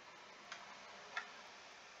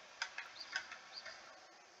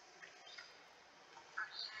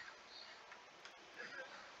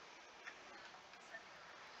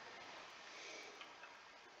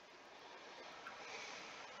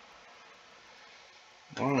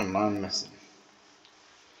 What am I missing?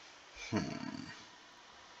 I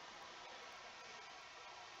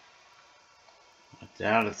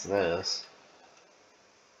doubt it's this.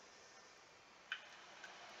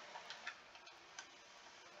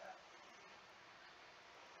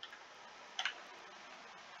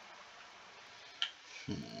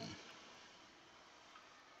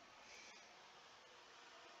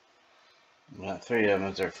 Got 3 of them.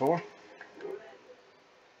 Is there 4?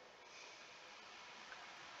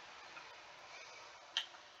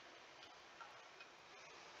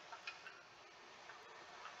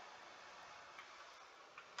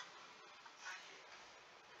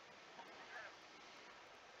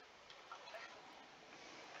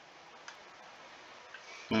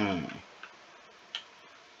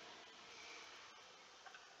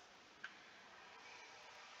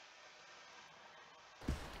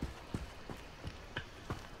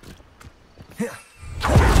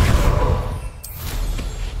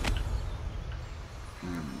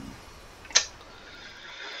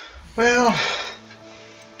 Well,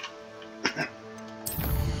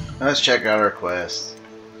 let's check out our quest.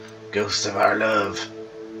 Ghost of Our Love.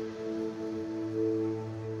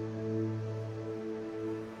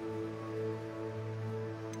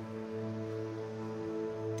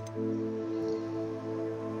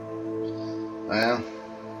 Well,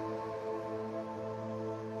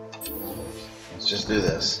 let's just do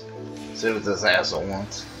this. See what this asshole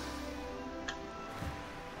wants.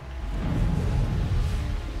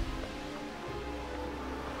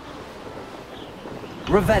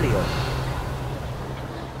 Revelio.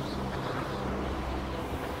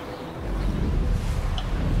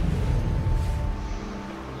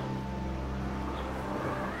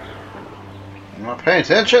 Am I paying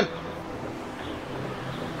attention?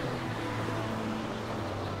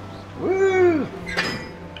 Woo!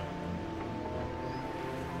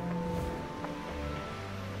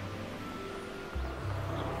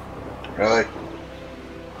 Really?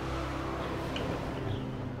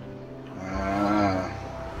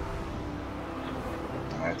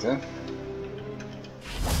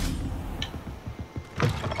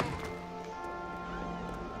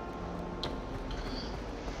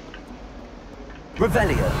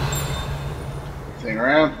 Revelio. Anything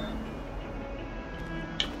around?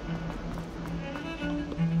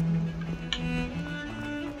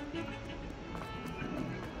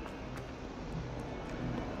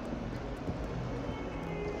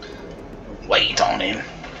 Weight on him.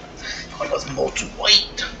 I got much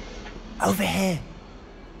weight. Over here.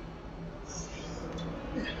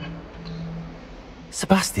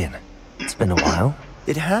 Sebastian, it's been a while.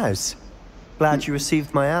 It has. Glad you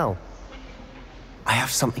received my owl. I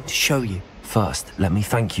have something to show you. First, let me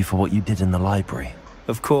thank you for what you did in the library.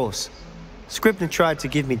 Of course. Scribner tried to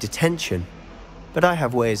give me detention, but I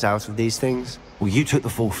have ways out of these things. Well, you took the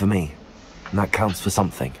fall for me, and that counts for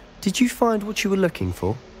something. Did you find what you were looking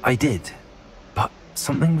for? I did, but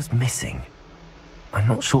something was missing. I'm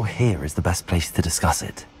not sure here is the best place to discuss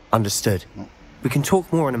it. Understood. We can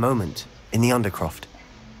talk more in a moment, in the Undercroft.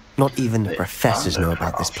 Not even the professors know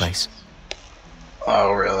about this place.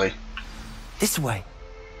 Oh, really? This way.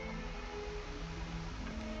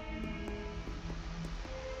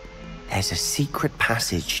 There's a secret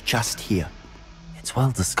passage just here. It's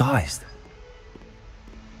well disguised.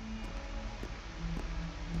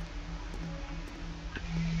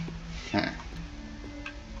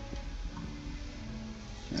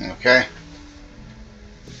 Okay.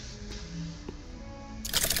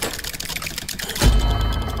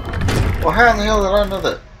 Well, how in the hell did I know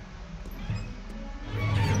that?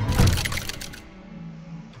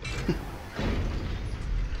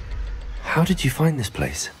 How did you find this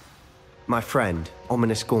place? My friend,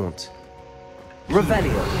 Ominous Gaunt.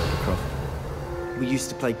 Revelio. We used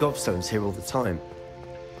to play gobstones here all the time.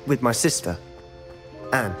 With my sister,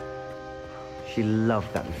 Anne. She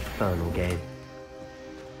loved that infernal game.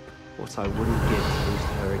 What I wouldn't give to lose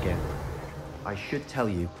to her again. I should tell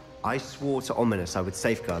you, I swore to Ominous I would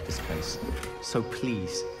safeguard this place. So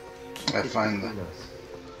please, keep it between us.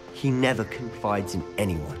 He never confides in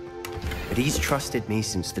anyone. But he's trusted me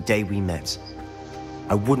since the day we met.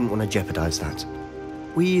 I wouldn't want to jeopardize that.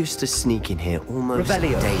 We used to sneak in here almost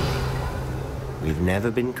daily. We've never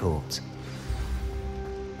been caught.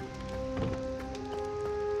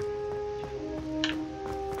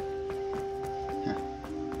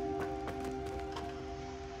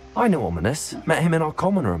 I know Ominous. Met him in our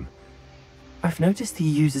common room. I've noticed he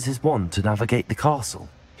uses his wand to navigate the castle.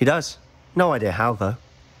 He does. No idea how, though.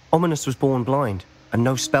 Ominous was born blind, and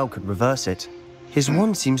no spell could reverse it. His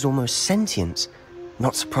wand seems almost sentient.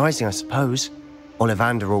 Not surprising, I suppose.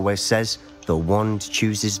 Ollivander always says, the wand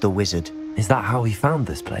chooses the wizard. Is that how he found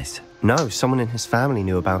this place? No, someone in his family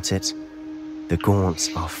knew about it. The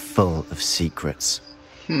Gaunts are full of secrets.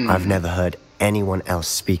 I've never heard anyone else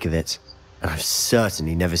speak of it. And I've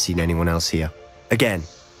certainly never seen anyone else here. Again,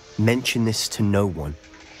 mention this to no one,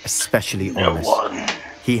 especially Ominous.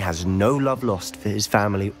 He has no love lost for his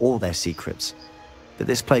family or their secrets. But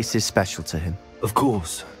this place is special to him. Of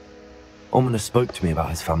course. Ominous spoke to me about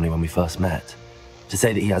his family when we first met. To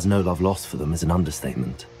say that he has no love lost for them is an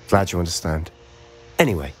understatement. Glad you understand.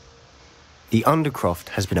 Anyway, the Undercroft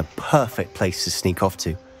has been a perfect place to sneak off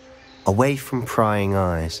to, away from prying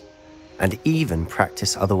eyes, and even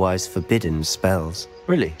practice otherwise forbidden spells.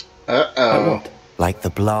 Really? Uh-oh. Like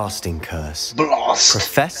the blasting curse. Blast!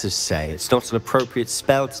 Professors say it's not an appropriate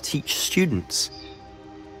spell to teach students.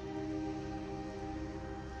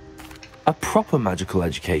 A proper magical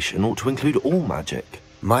education ought to include all magic.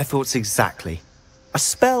 My thoughts exactly. A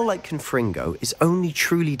spell like Confringo is only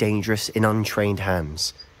truly dangerous in untrained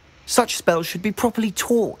hands. Such spells should be properly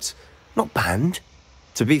taught, not banned.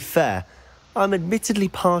 To be fair, I'm admittedly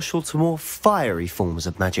partial to more fiery forms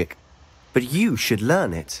of magic. But you should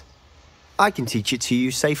learn it. I can teach it to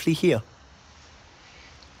you safely here.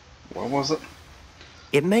 What was it?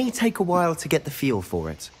 It may take a while to get the feel for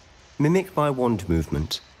it. Mimic my wand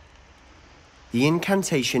movement. The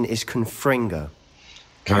incantation is Confringo.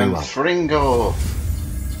 Confringo.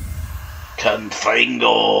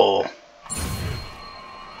 Confringo.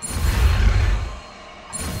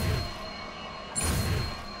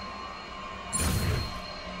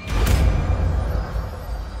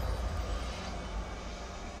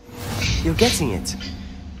 You're getting it.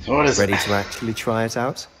 So what is Ready it? to actually try it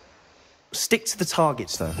out? Stick to the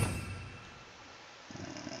targets, though.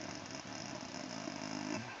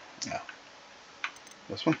 No.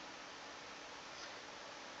 This one?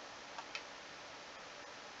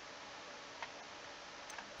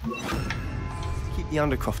 Keep the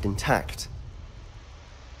Undercroft intact.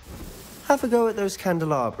 Have a go at those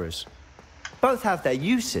candelabras. Both have their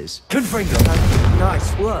uses. Confringo.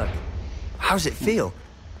 Nice work. How's it feel?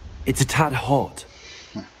 It's a tad hot.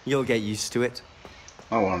 You'll get used to it.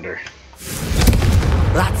 I wonder.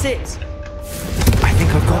 That's it. I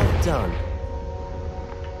think I've got it done.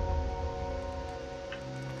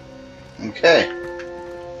 Okay.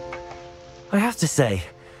 I have to say,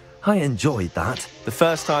 I enjoyed that. The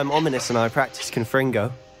first time Ominous and I practiced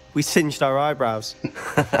Confringo, we singed our eyebrows.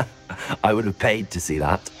 I would have paid to see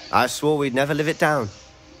that. I swore we'd never live it down.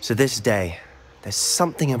 To this day, there's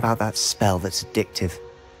something about that spell that's addictive.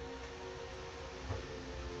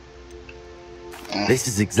 This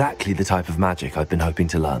is exactly the type of magic I've been hoping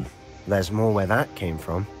to learn. There's more where that came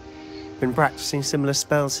from. Been practicing similar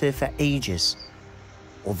spells here for ages.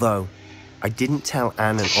 Although, I didn't tell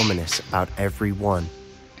Anne and Ominous about every one.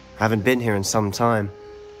 Haven't been here in some time.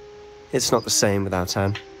 It's not the same without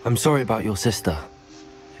Anne. I'm sorry about your sister.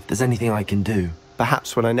 If there's anything I can do...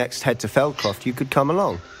 Perhaps when I next head to Feldcroft, you could come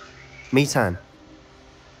along. Meet Anne.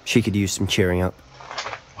 She could use some cheering up.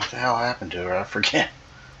 What the hell happened to her? I forget.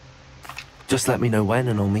 Just let me know when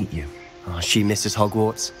and I'll meet you. Oh, she misses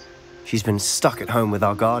Hogwarts. She's been stuck at home with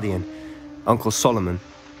our guardian, Uncle Solomon.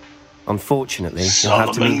 Unfortunately, you'll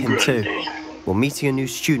have to meet him too. Well, meeting a new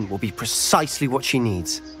student will be precisely what she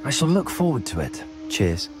needs. I shall look forward to it.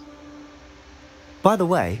 Cheers. By the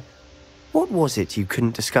way, what was it you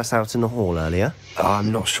couldn't discuss out in the hall earlier?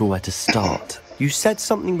 I'm not sure where to start. You said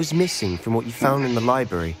something was missing from what you found in the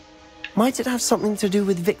library. Might it have something to do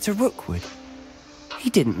with Victor Rookwood? He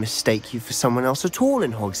didn't mistake you for someone else at all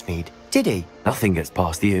in Hogsmeade, did he? Nothing gets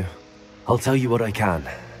past you. I'll tell you what I can.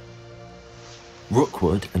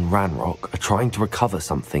 Rookwood and Ranrock are trying to recover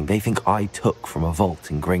something they think I took from a vault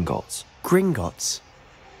in Gringotts. Gringotts?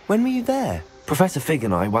 When were you there? Professor Fig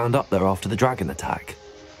and I wound up there after the dragon attack.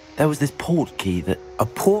 There was this port key that... A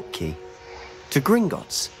port key? To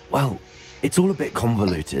Gringotts? Well, it's all a bit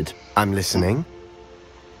convoluted. I'm listening.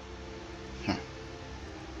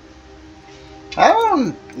 I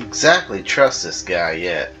don't exactly trust this guy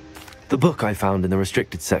yet. The book I found in the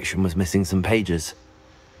restricted section was missing some pages.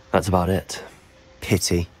 That's about it.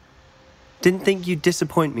 Pity. Didn't think you'd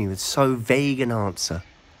disappoint me with so vague an answer.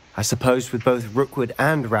 I suppose with both Rookwood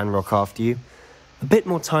and Ranrock after you, a bit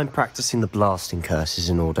more time practicing the blasting curse is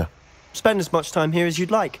in order. Spend as much time here as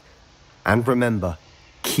you'd like. And remember,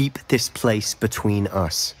 keep this place between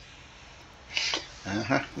us.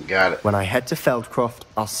 Got it. When I head to Feldcroft,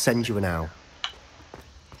 I'll send you an owl.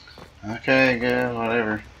 Okay, good,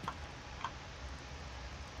 whatever.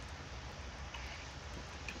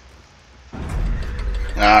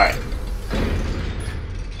 Alright.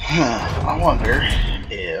 I wonder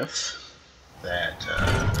if that,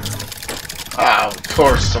 of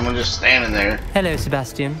course, someone just standing there. Hello,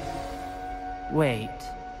 Sebastian. Wait.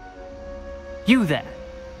 You there?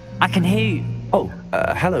 I can hear you. Oh,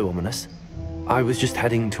 hello, Ominous. I was just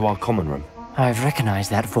heading to our common room. I've recognized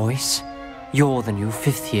that voice. You're the new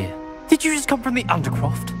 5th year. Did you just come from the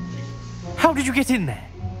Undercroft? How did you get in there?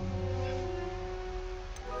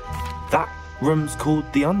 That room's called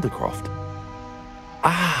the Undercroft.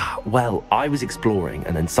 Ah, well, I was exploring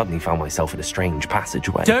and then suddenly found myself in a strange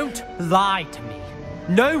passageway. Don't lie to me.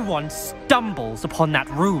 No one stumbles upon that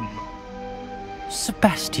room.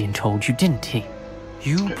 Sebastian told you, didn't he?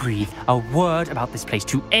 You breathe a word about this place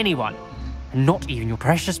to anyone, and not even your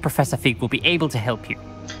precious Professor Fig will be able to help you.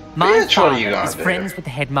 My father is friends with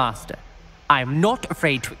the headmaster. I am not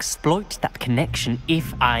afraid to exploit that connection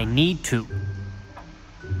if I need to.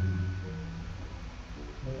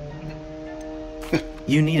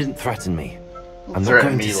 You needn't threaten me. I'm not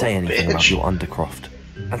going to say anything about your Undercroft.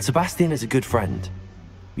 And Sebastian is a good friend.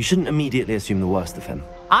 You shouldn't immediately assume the worst of him.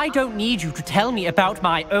 I don't need you to tell me about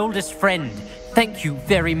my oldest friend. Thank you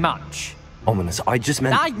very much. Ominous, I just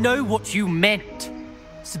meant... I know what you meant.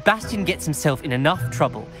 Sebastian gets himself in enough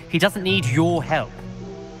trouble. He doesn't need your help.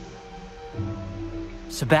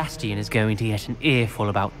 Sebastian is going to get an earful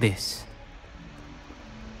about this.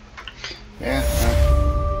 Yeah.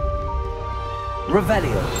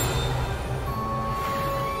 Revelio.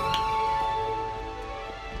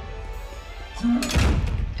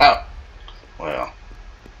 Oh. Well.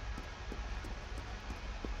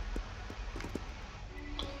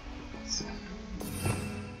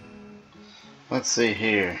 Let's see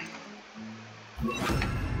here.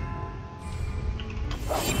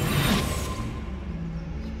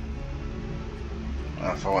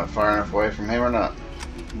 If I went far enough away from him or not.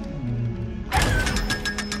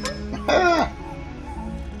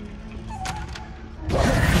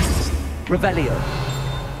 Revelio.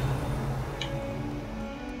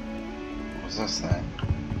 What's this thing?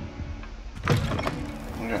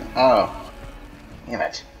 Okay. Oh. Damn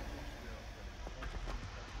it.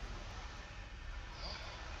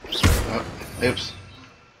 Oh, oops.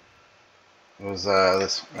 It was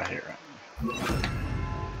this right here.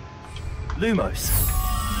 Lumos.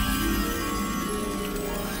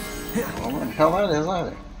 Well, where in the hell that is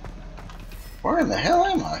either? Where in the hell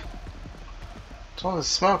am I? What's all this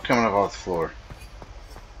smoke coming up off the floor?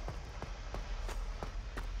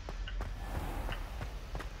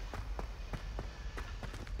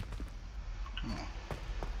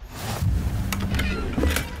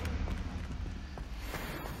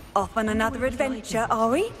 Off on another adventure,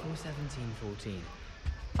 are we? 1714.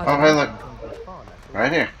 Oh, hey, look.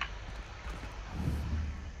 Right here.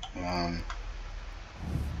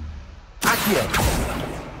 Accio!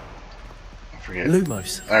 I forget.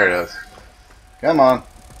 Lumos. There it is. Come on.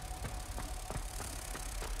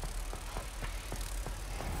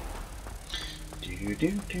 Do-do-do.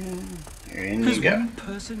 In Has you go. one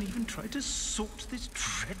person even tried to sort this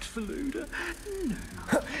dreadful odour? No.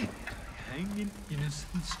 Hang in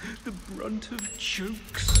innocence, the brunt of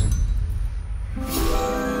jokes.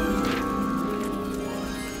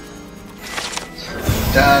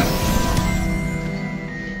 Done.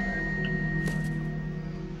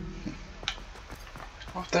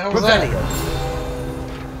 What the hell was that?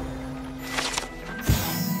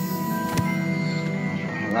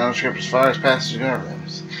 Manuscript as far as passage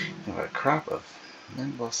governments. You have a crop of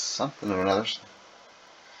nimble something or another.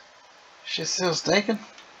 Shit still stinking?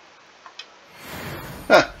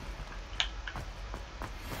 Huh.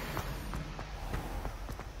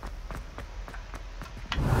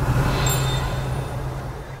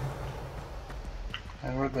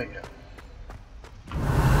 And where'd they go?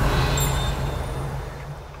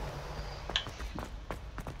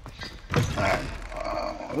 Alright.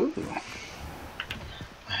 Ooh.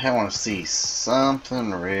 I want to see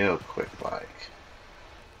something real quick like.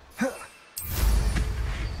 Where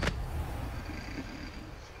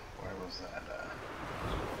was that?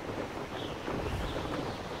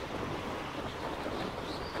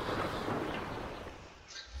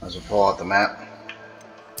 As we pull out the map.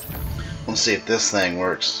 Let's see if this thing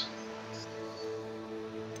works.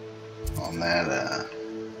 On that,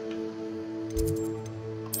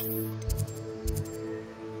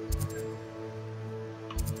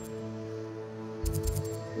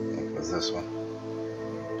 this one.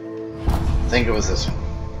 I think it was this one.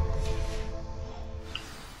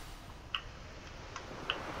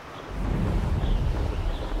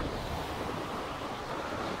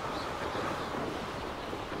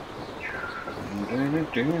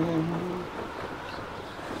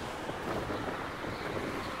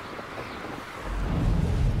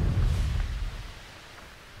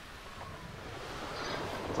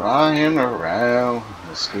 Flying around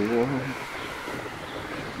the school.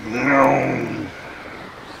 No.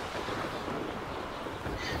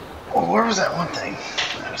 Oh, where was that one thing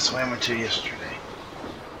that I swam into yesterday?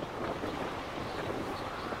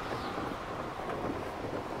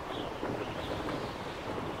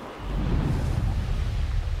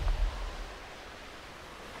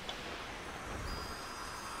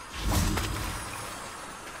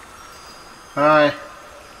 Hi.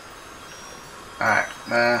 Alright,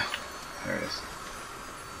 there it is.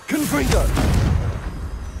 Confringo!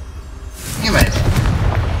 You made it.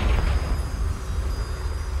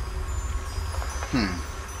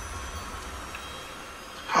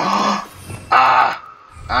 Ah!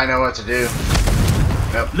 I know what to do.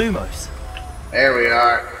 Yep. Lumos. There we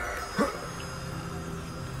are.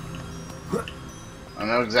 I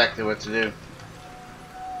know exactly what to do.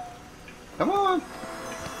 Come on.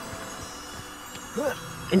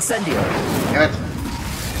 Incendio. Damn it.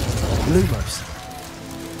 Lumos.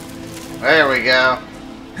 There we go.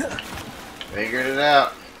 Figured it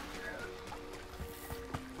out.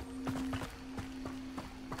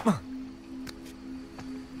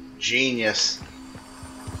 Genius.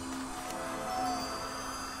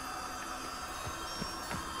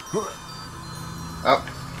 Up.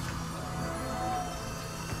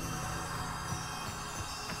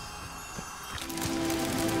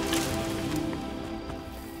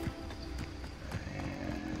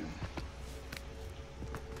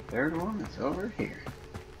 Third one is over here.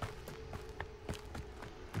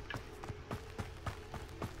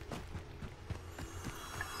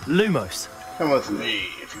 Lumos. Come with me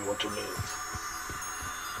if you want to live.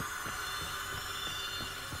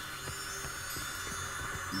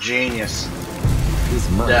 Genius. These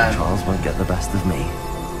murder Done. trials won't get the best of me.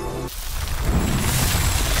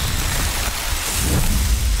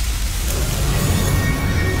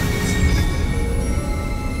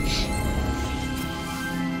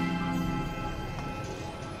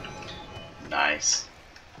 Nice.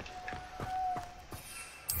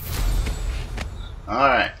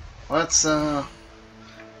 Alright, let's I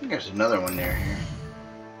think there's another one near here.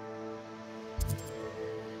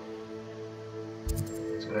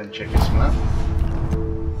 Let's go ahead and check this one out.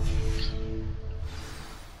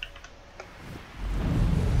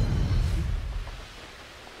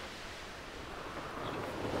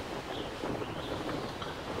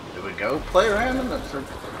 play around in the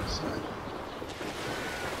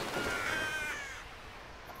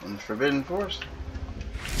Forbidden Forest?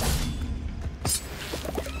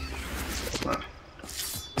 Huh.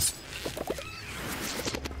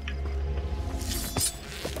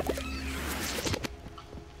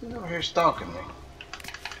 He's over here stalking me.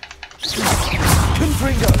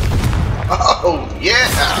 Confringo! Oh, yeah!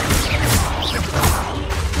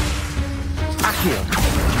 Accio!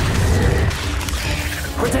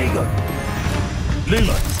 Protego!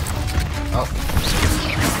 Luma! Oh.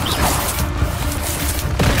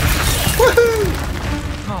 Woohoo!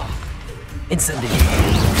 Oh. Incendio!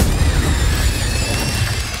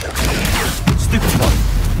 Stupid one!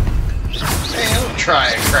 Hey, don't try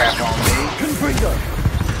a crap on me. Confringo!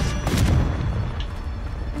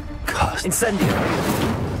 Cursed! Incendio!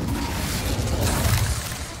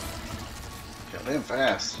 Killed him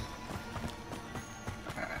fast.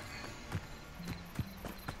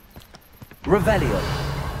 Revelio.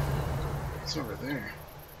 It's over there.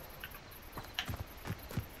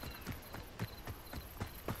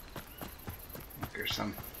 There's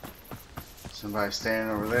somebody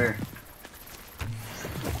standing over there.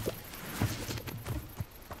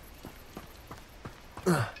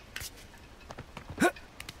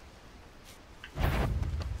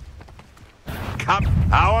 Come,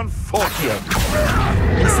 how unfortunate!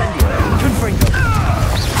 Incendio. Confringo.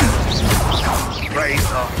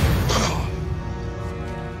 Razor.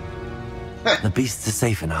 The beasts are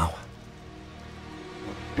safer now.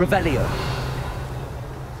 Revelio.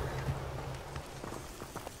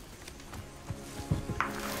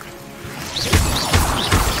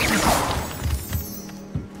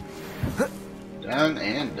 Done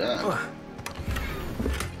and done.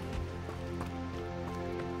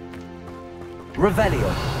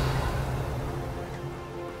 Revelio.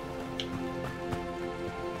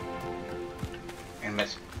 Damn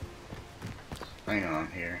it. Hang on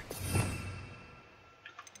here.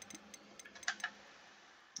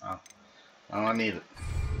 Oh, I need it.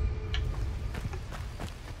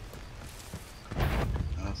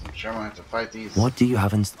 I'm sure I'm gonna have to fight these. What do you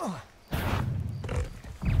have in... Oh,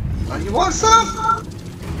 you want some?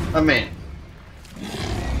 I mean,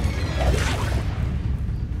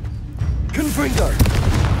 Confringo.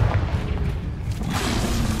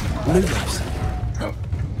 Lumos. oh.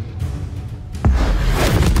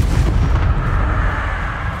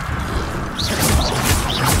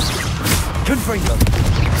 Confringo.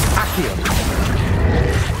 Accio.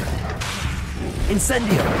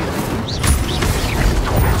 Incendio.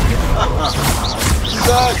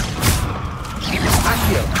 Suck.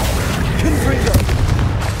 Accio. Confringo.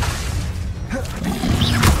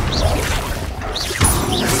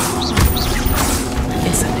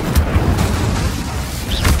 Incendio.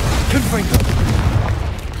 Confringo.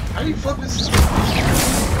 How do you flip this?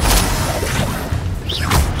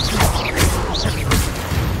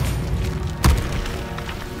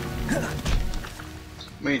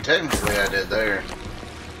 I mean, technically I did there.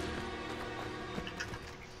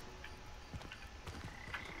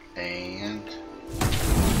 And...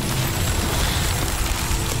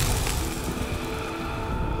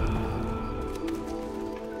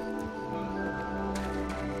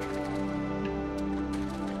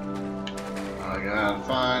 I gotta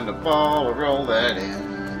find a ball to roll that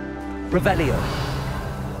in. Revelio.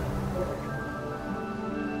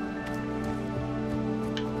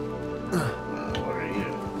 What are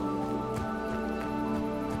you?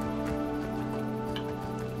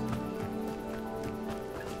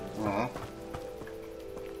 Well.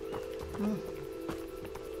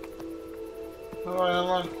 How do I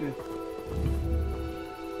unlock you?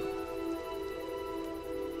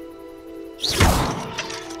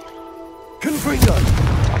 Confringo.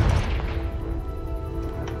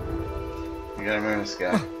 You gotta remember this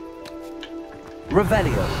guy.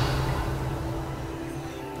 Revelio.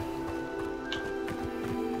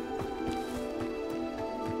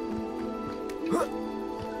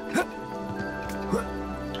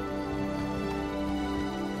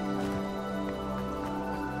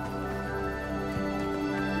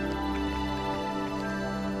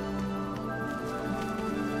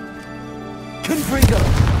 Confringo.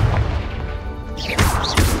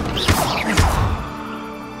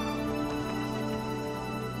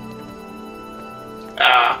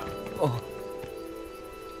 Ah! Oh.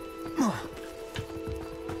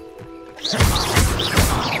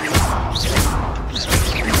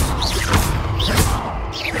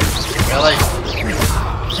 Really?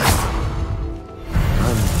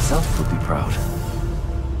 I myself would be proud.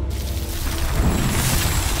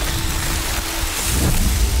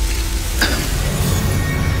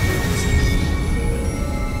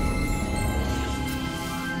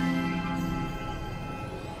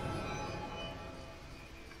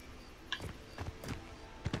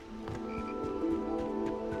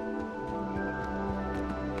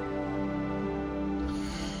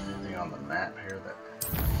 care of that.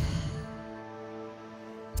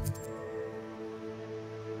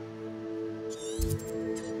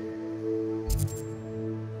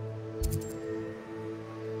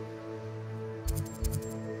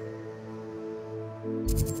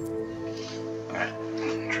 Alright,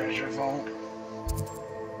 treasure vault.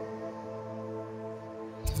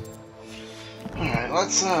 Alright,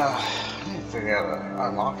 let's I need to figure out an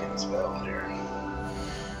unlocking spell here.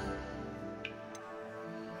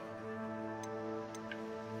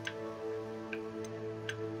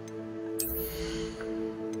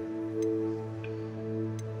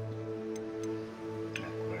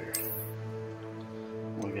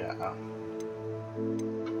 We got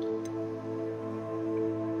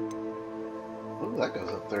ooh, that goes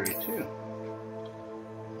up 32.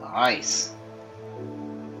 Nice.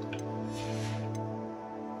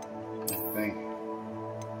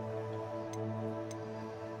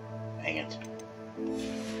 Dang it.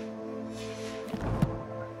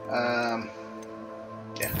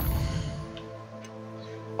 Yeah.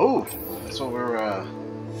 Oh, that's what we're,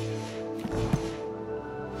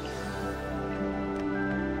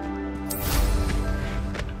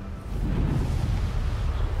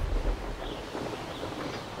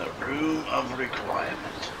 the room of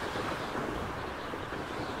requirement.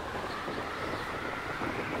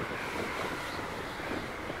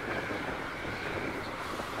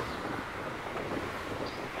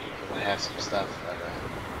 I have some stuff that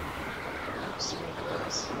let's see what it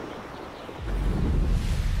does.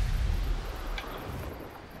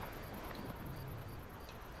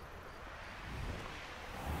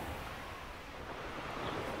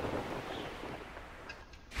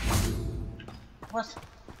 What?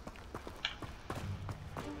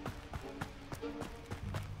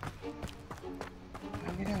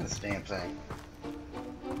 How do you do this damn thing?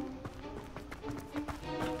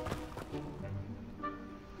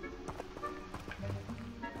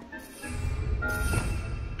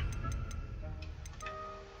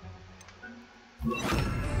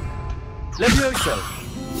 Levioso!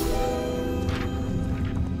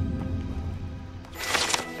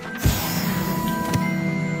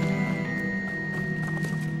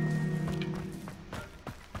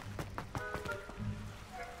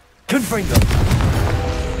 Confringo!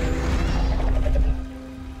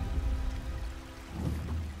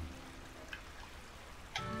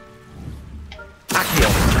 Accio!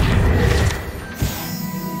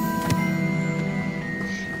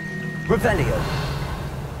 Revelio!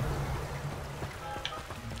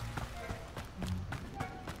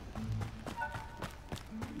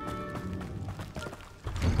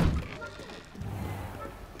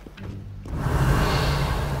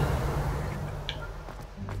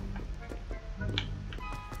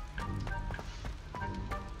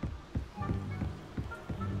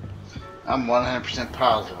 I'm 100%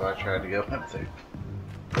 positive I tried to go up there.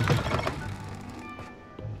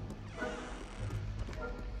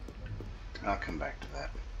 I'll come back to that.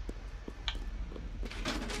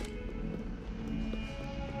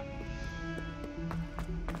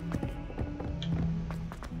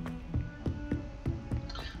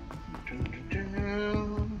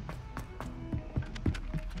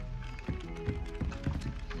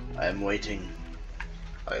 I'm waiting.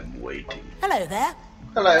 I'm waiting. Hello there.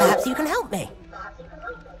 Hello. Perhaps you can help me.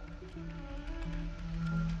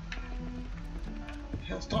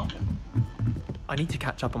 Who's talking? I need to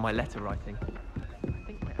catch up on my letter writing.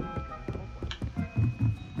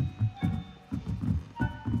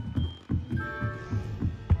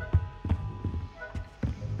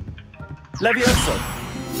 Levioso!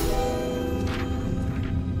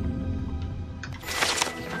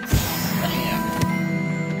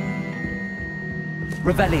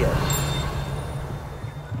 Revelio!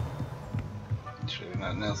 Sure,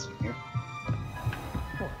 not Nelson here.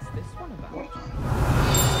 What's this one about? What?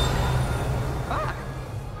 Ah!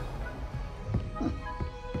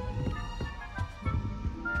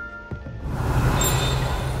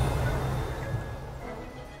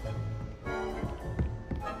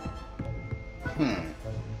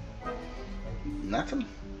 Nothing?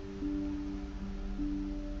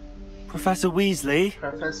 Professor Weasley?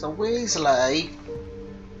 Professor Weasley?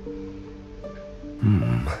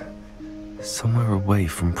 Somewhere away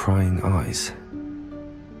from prying eyes.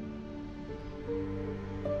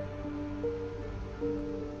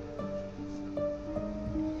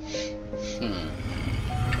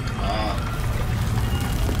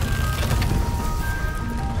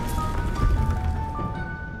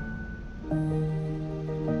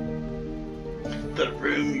 The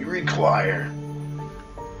room you require.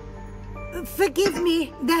 Forgive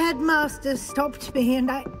me, the headmaster stopped me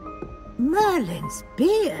and I... Merlin's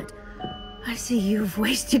beard? I see you've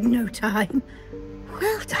wasted no time.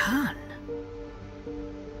 Well done.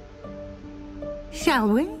 Shall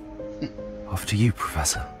we? After you,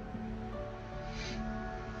 Professor.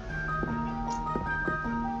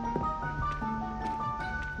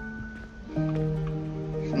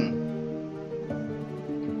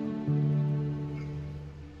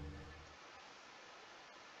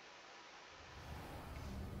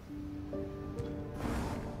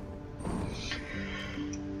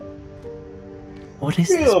 What is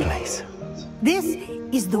this place? This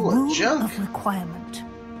is the Room of Requirement.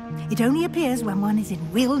 It only appears when one is in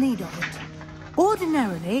real need of it.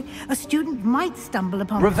 Ordinarily, a student might stumble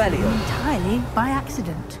upon it entirely by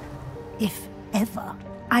accident. If ever.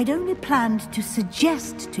 I'd only planned to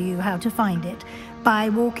suggest to you how to find it by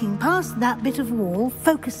walking past that bit of wall,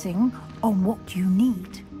 focusing on what you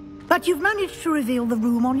need. But you've managed to reveal the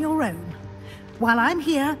room on your own. While I'm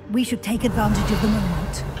here, we should take advantage of the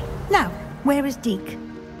moment. Now, where is Deke?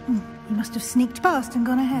 He must have sneaked past and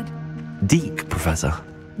gone ahead. Deke, Professor?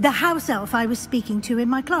 The house elf I was speaking to in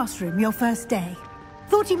my classroom your first day.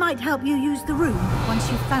 Thought he might help you use the room once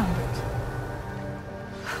you found it.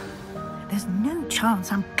 There's no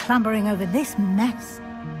chance I'm clambering over this mess.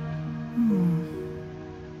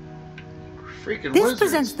 This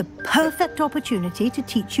presents the perfect opportunity to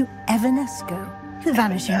teach you Evanesco, the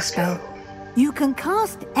vanishing spell. You can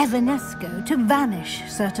cast Evanesco to vanish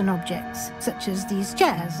certain objects, such as these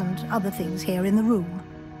chairs and other things here in the room.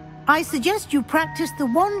 I suggest you practice the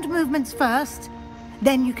wand movements first,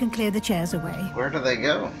 then you can clear the chairs away. Where do they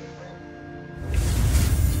go?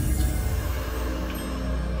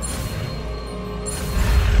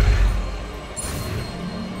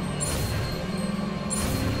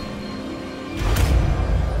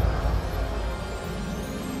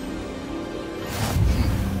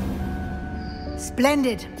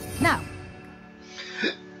 Splendid. Now.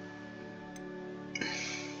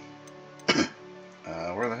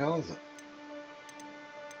 Where the hell is it?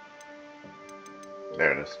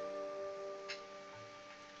 There it is.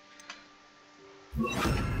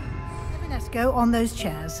 Evanesco on those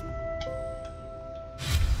chairs.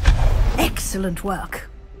 Excellent work.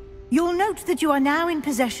 You'll note that you are now in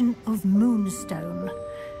possession of Moonstone.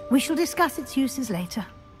 We shall discuss its uses later.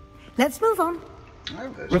 Let's move on.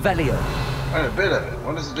 Revelio. Quite a bit of it.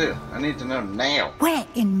 What does it do? I need to know now. Where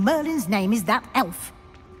in Merlin's name is that elf?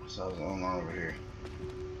 So what's going on over here?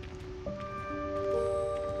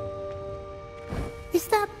 Is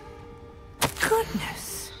that...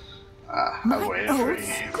 Goodness. I waited for you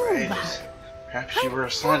for ages. Perhaps you were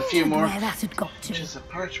assigned a few more. Where that had got to. Just a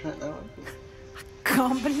parchment, though.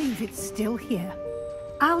 Can't believe it's still here.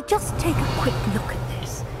 I'll just take a quick look at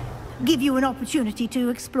this. Give you an opportunity to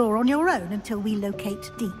explore on your own until we locate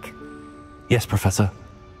Deke. Yes, Professor.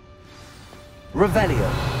 Revelio.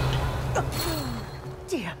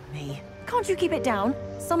 Dear me. Can't you keep it down?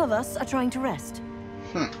 Some of us are trying to rest.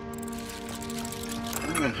 I'm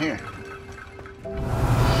in here.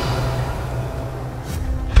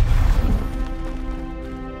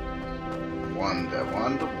 Wanda.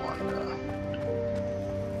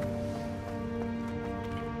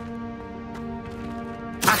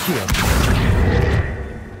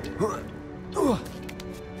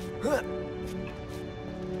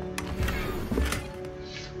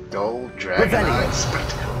 Gold Dragonite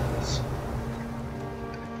spectacles.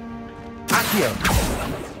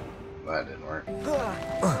 That didn't work.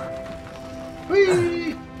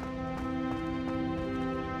 Whee!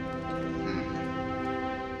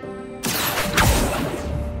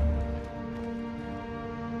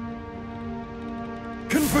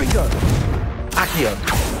 Confringo. Accio.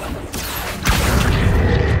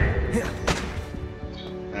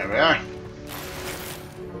 There we are.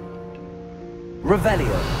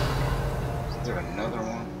 Revelio. Is there another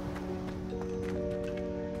one?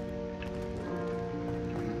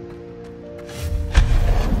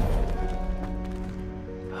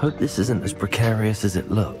 Hope this isn't as precarious as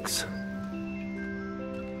it looks.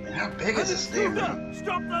 And how big is this thing?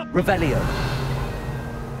 Stop them! Revelio.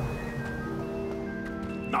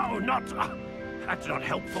 No, not... that's not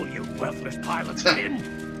helpful, you worthless pilot spin.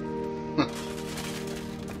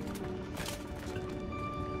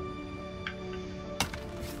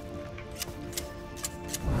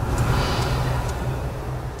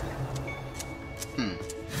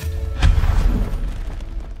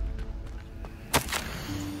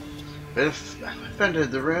 But if I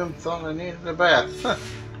entered the room, thought I needed a bath.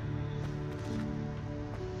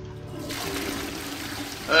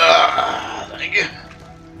 Thank you.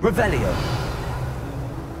 Revelio.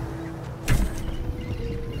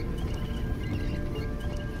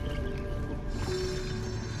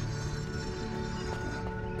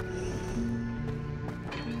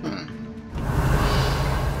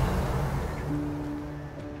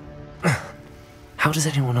 How does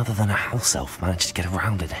anyone other than a house elf manage to get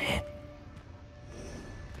around in here?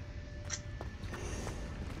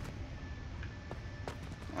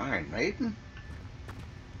 Iron Maiden?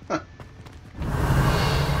 Huh.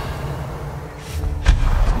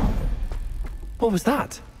 What was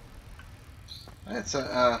that? That's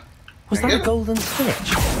a, Was that a golden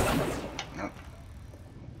snitch? No.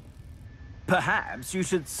 Perhaps you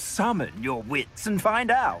should summon your wits and find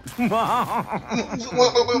out.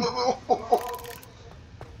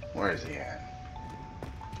 Where is he at?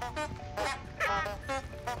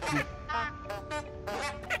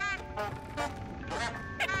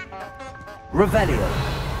 Revelio.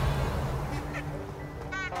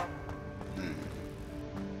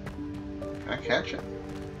 Can I catch it?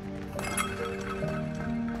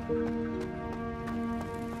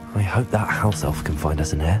 I hope that house elf can find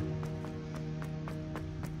us in here.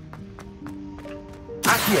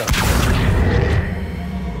 Accio.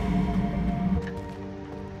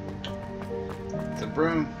 It's a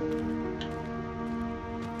broom.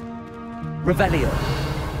 Revelio.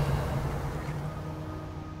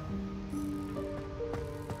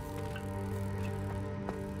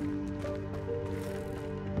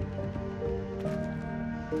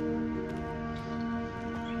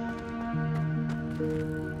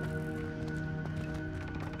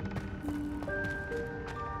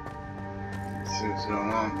 Let's see what's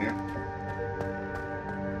going on here.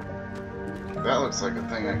 That looks like a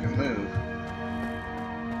thing I can move.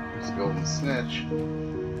 There's a golden snitch.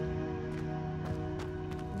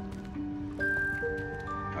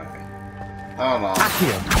 Okay. Hold on. Back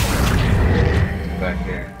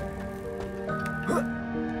here.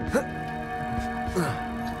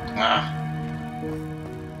 Ah.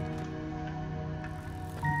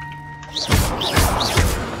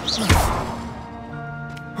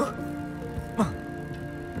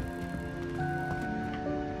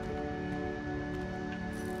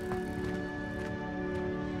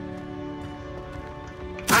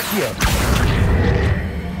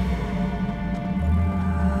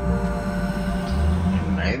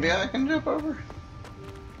 Maybe I can jump over.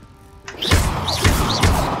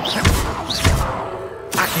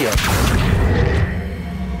 Accio.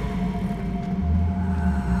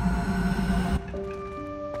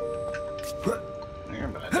 Here,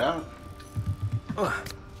 but I don't.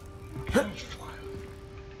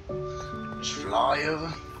 Just fly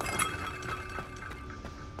over.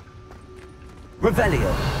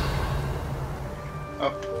 Revelio.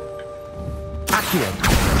 Oh. Accio.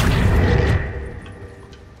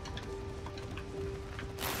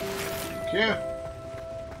 Thank you.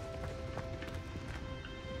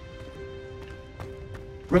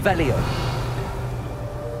 Revelio.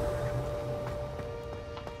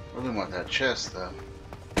 Really want that chest though.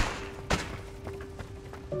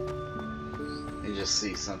 You just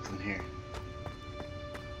see something here.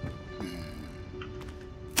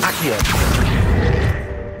 Accio.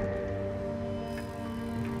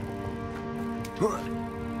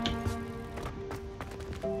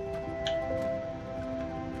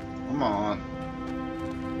 Come on.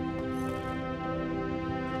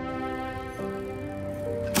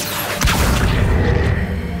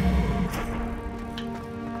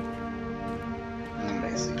 I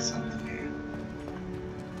may see something here.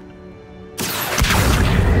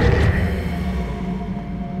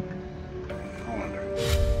 I wonder.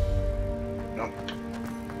 Nope.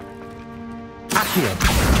 Accio.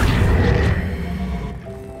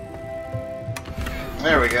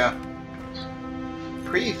 There we go.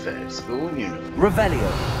 Prefect school uniform.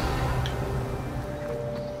 Revelio.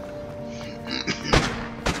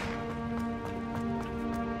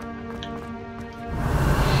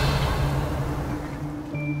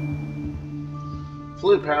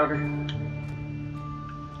 Blue powder.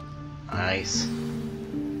 Nice.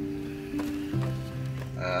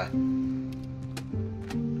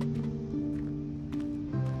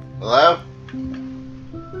 Hello?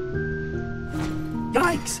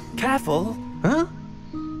 Yikes! Careful! Huh?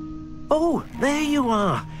 Oh, there you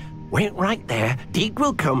are. Wait right there. Deek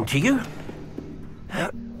will come to you.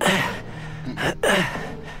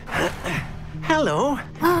 Hello.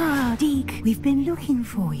 Ah, Deek, we've been looking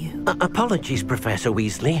for you. Apologies, Professor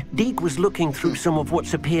Weasley. Deek was looking through some of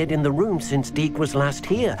what's appeared in the room since Deek was last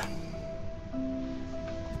here.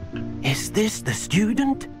 Is this the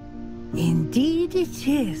student? Indeed it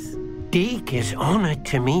is. Deek is honored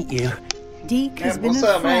to meet you. Deek has been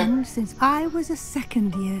a friend since I was a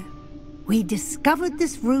second year. We discovered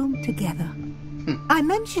this room together. I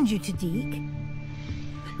mentioned you to Deek.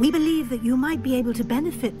 We believe that you might be able to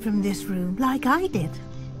benefit from this room like I did.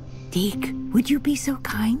 Deek, would you be so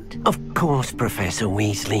kind? Of course, Professor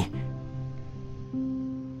Weasley.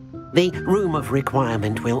 The Room of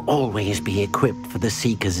Requirement will always be equipped for the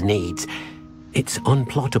Seeker's needs. It's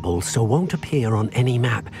unplottable, so won't appear on any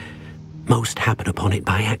map. Most happen upon it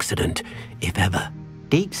by accident, if ever.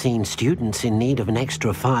 Deep-seen students in need of an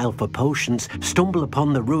extra file for potions stumble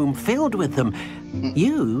upon the room filled with them.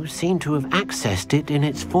 You seem to have accessed it in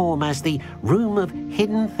its form as the Room of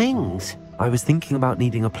Hidden Things. I was thinking about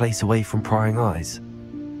needing a place away from prying eyes.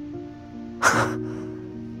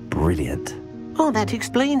 Brilliant. Oh, that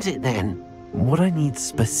explains it then. What I need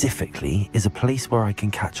specifically is a place where I can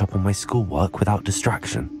catch up on my schoolwork without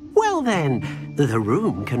distraction. Well then, the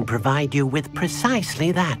room can provide you with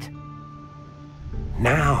precisely that.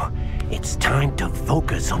 Now, it's time to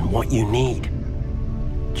focus on what you need.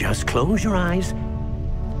 Just close your eyes.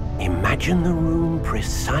 Imagine the room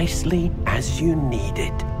precisely as you need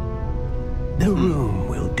it. The room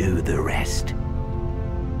will do the rest.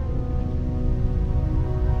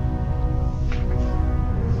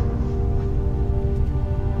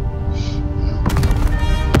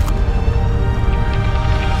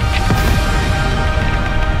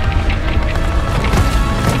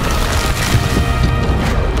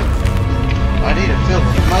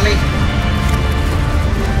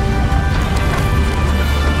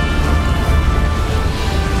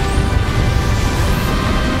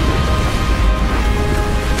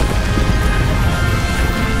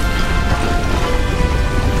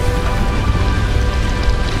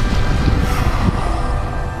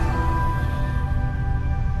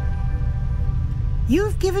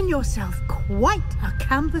 You've given yourself quite a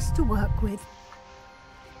canvas to work with.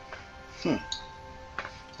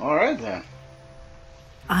 All right then.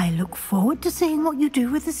 I look forward to seeing what you do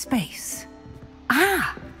with the space.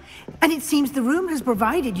 Ah, and it seems the room has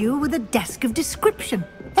provided you with a desk of description.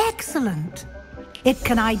 Excellent. It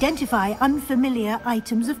can identify unfamiliar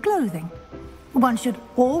items of clothing. One should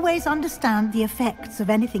always understand the effects of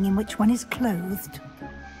anything in which one is clothed.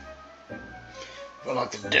 Well,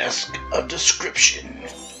 like the desk of description.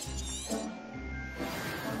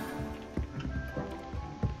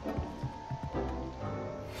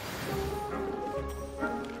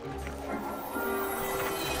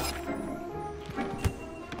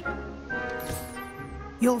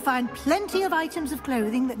 You'll find plenty of items of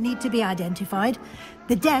clothing that need to be identified.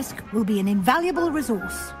 The desk will be an invaluable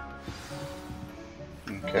resource.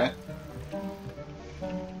 Okay.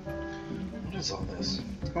 What is all this?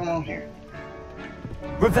 What's going on here?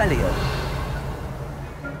 Revelio.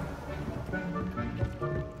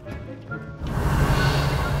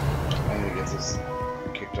 I need to get this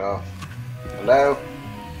kicked off. Hello?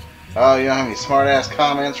 Oh, you don't have any smart-ass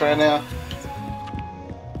comments right now?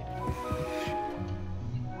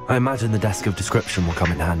 I imagine the desk of description will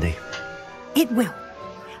come in handy. It will.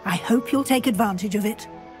 I hope you'll take advantage of it.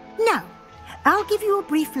 Now, I'll give you a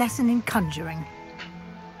brief lesson in conjuring.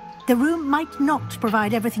 The room might not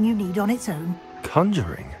provide everything you need on its own.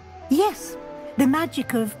 Conjuring? Yes, the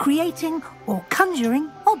magic of creating or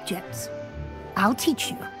conjuring objects. I'll teach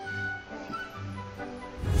you.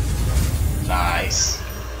 Nice.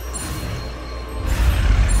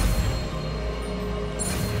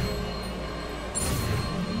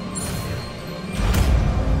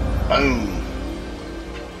 Boom.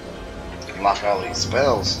 Lock all these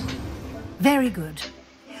spells. Very good.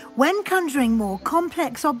 When conjuring more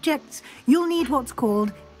complex objects, you'll need what's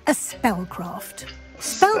called a spellcraft.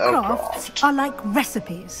 Spellcrafts are like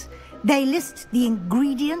recipes. They list the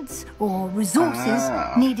ingredients or resources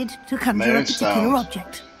needed to conjure a particular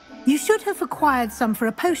object. You should have acquired some for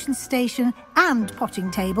a potion station and potting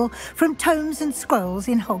table from tomes and scrolls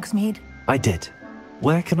in Hogsmeade. I did.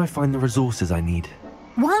 Where can I find the resources I need?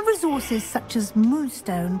 While resources such as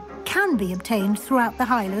moonstone can be obtained throughout the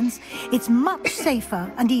Highlands, it's much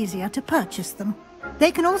safer and easier to purchase them.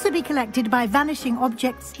 They can also be collected by vanishing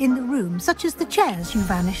objects in the room, such as the chairs you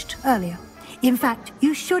vanished earlier. In fact,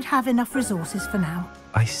 you should have enough resources for now.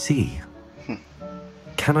 I see.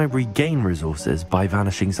 Can I regain resources by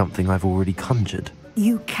vanishing something I've already conjured?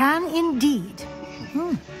 You can indeed.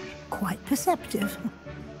 Quite perceptive.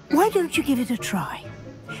 Why don't you give it a try?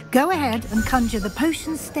 Go ahead and conjure the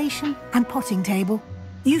potion station and potting table.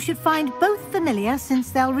 You should find both familiar,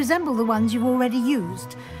 since they'll resemble the ones you've already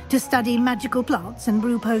used to study magical plants and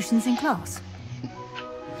brew potions in class.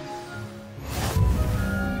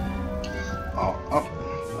 Oh,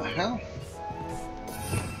 the hell?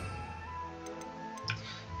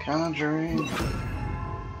 Conjuring.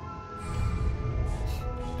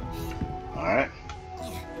 Alright.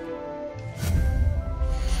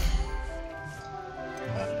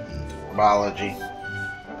 Herbology.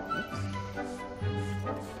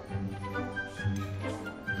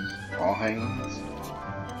 Wall hangings.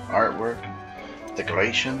 Artwork.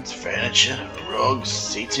 Decorations, furniture, rugs,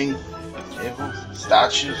 seating, tables,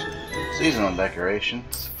 statues, seasonal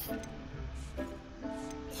decorations.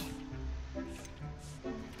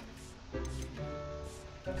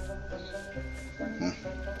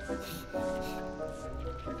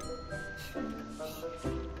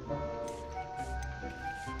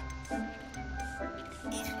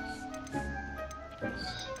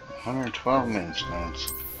 $112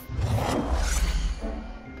 moonstones.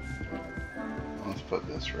 Let's put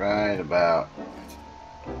this right about.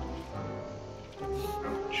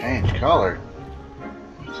 Change color.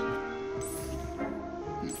 To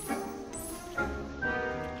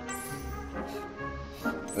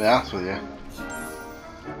be honest with you,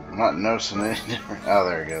 I'm not noticing any different. Oh,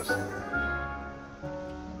 there it goes.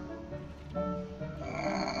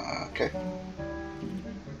 Okay.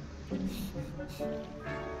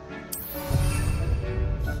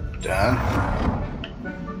 Done.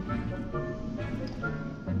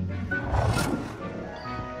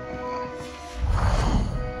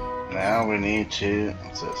 Now we need to,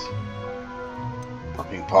 what's this?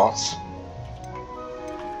 Popping pots.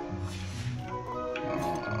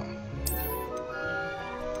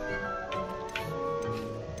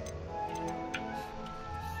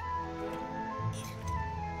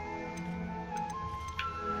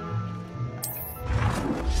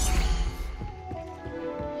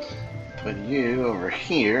 Put you over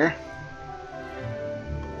here.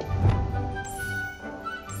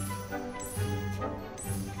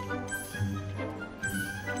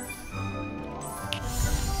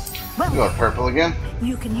 Well, go with purple again.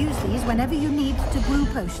 You can use these whenever you need to brew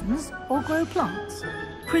potions or grow plants.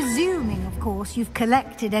 Presuming, of course, you've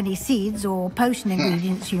collected any seeds or potion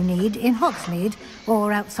ingredients you need in Hogsmeade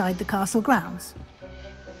or outside the castle grounds.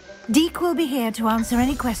 Deek will be here to answer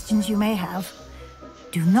any questions you may have.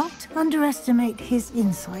 Do not underestimate his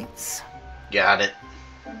insights. Got it.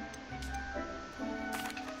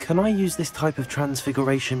 Can I use this type of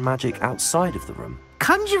transfiguration magic outside of the room?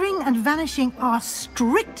 Conjuring and vanishing are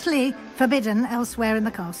strictly forbidden elsewhere in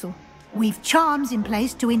the castle. We've charms in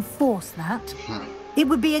place to enforce that. It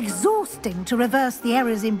would be exhausting to reverse the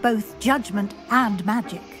errors in both judgment and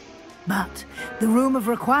magic. But the Room of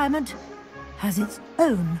Requirement has its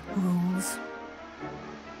own rules.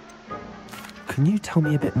 Can you tell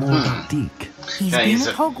me a bit more about Deek? He's been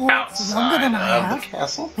at Hogwarts longer than I have,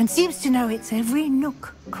 and seems to know its every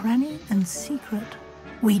nook, cranny, and secret.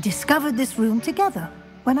 We discovered this room together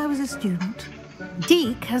when I was a student.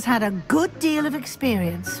 Deek has had a good deal of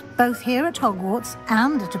experience, both here at Hogwarts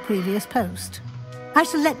and at a previous post. I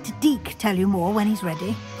shall let Deek tell you more when he's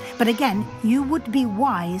ready, but again, you would be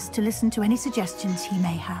wise to listen to any suggestions he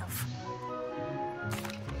may have.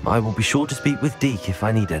 I will be sure to speak with Deek if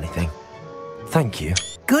I need anything. Thank you.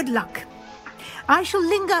 Good luck. I shall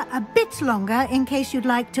linger a bit longer in case you'd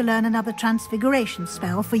like to learn another transfiguration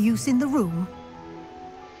spell for use in the room.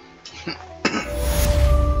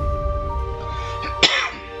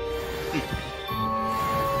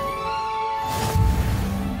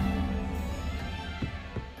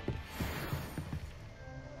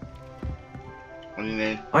 What do you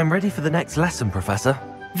need? I'm ready for the next lesson, Professor.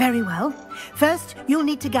 Very well. First, you'll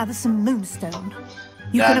need to gather some moonstone.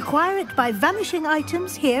 You can acquire it by vanishing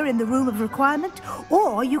items here in the Room of Requirement,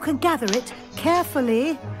 or you can gather it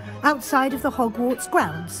carefully outside of the Hogwarts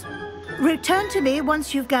grounds. Return to me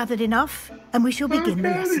once you've gathered enough, and we shall begin the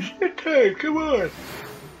lesson. Okay, come on.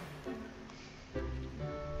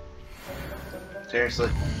 Seriously.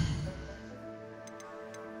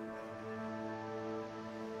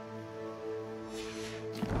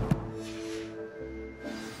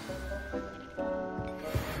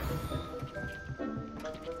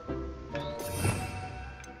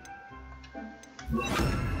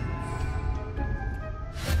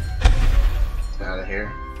 Out of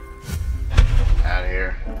here. Out of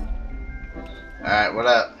here. Alright, what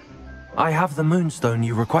up? I have the moonstone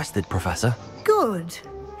you requested, Professor. Good.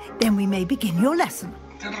 Then we may begin your lesson.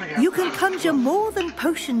 You can conjure more than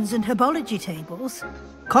potions and herbology tables.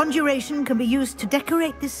 Conjuration can be used to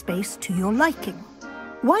decorate this space to your liking.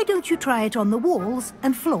 Why don't you try it on the walls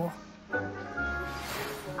and floor?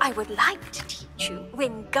 I would like to teach you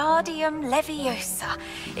Wingardium Leviosa.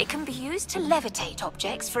 It can be used to levitate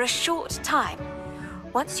objects for a short time.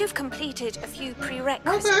 Once you've completed a few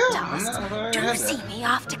prerequisite tasks, do see me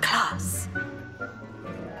after class.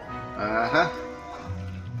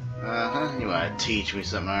 You want to teach me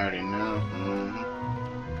something I already know?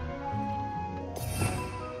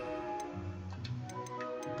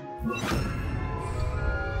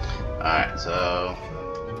 Alright, so...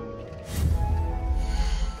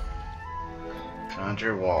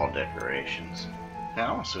 conjure wall decorations. Yeah,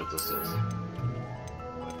 I want to see what this is.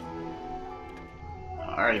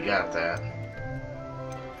 already got that.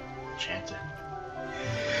 Chance it.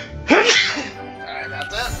 Alright,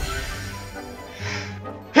 got that.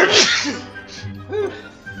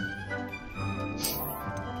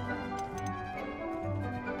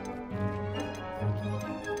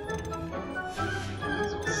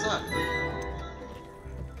 What's up?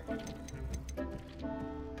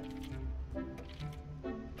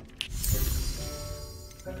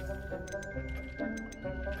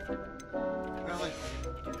 Really?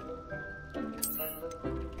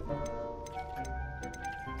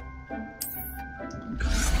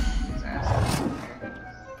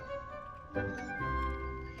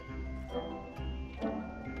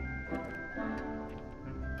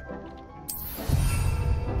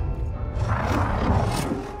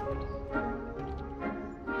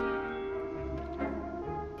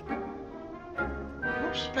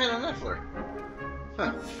 Where's the pain on that floor?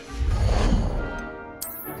 Huh.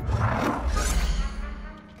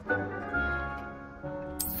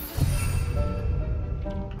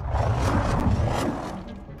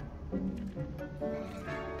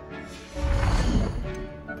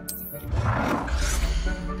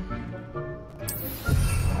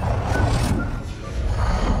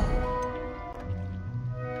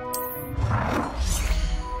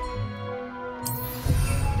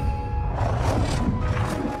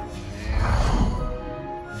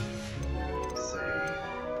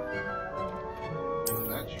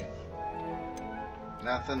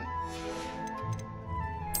 Nothing.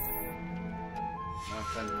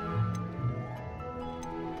 Nothing.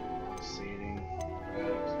 Seating.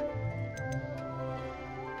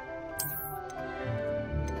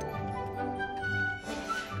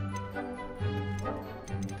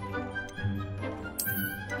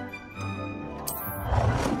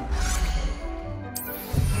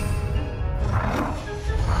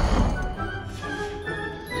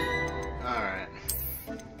 Alright.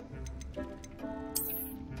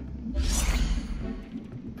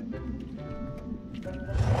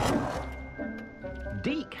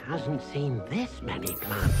 Deke hasn't seen this many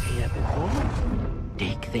plants here before.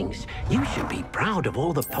 Deke thinks you should be proud of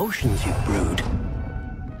all the potions you've brewed.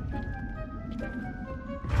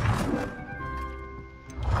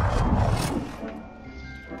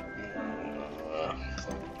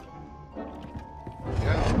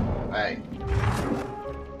 Hey.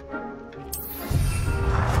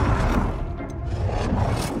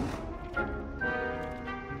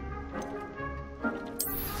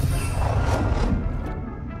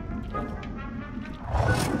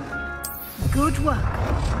 Good work.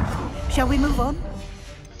 Shall we move on?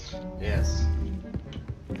 Yes.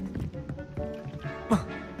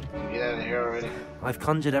 Get out of here already. I've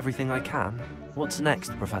conjured everything I can. What's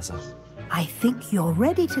next, Professor? I think you're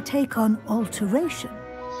ready to take on alteration.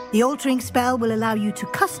 The altering spell will allow you to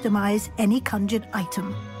customize any conjured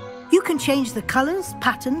item. You can change the colors,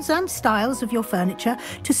 patterns, and styles of your furniture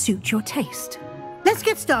to suit your taste. Let's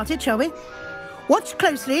get started, shall we? Watch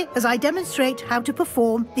closely as I demonstrate how to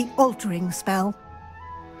perform the altering spell.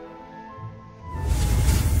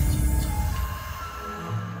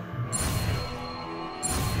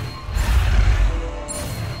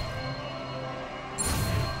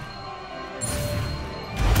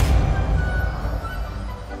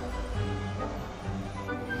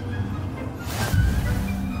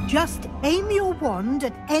 Just aim your wand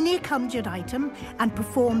at any conjured item and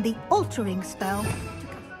perform the altering spell.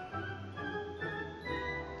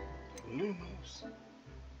 Lumos.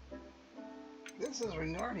 This is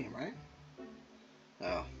Wingardium, right?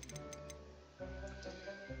 Oh.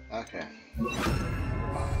 Okay.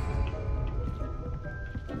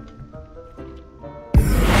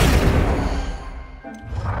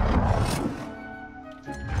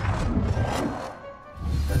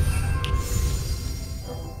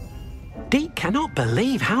 Deke cannot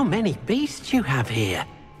believe how many beasts you have here.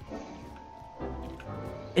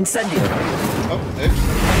 Incendio! Oh,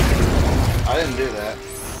 oops. I didn't do that.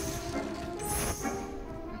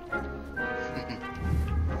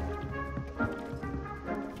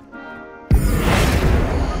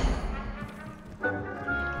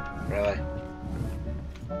 Really?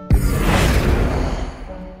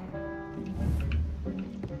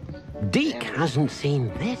 Deke hasn't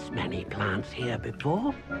seen this many plants here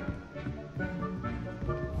before.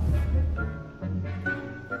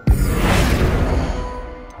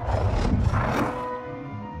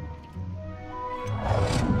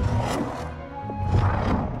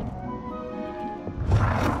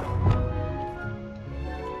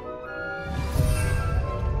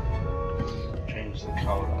 Change the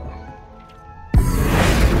color.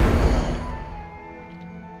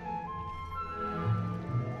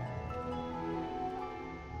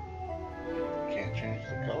 Can't change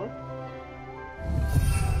the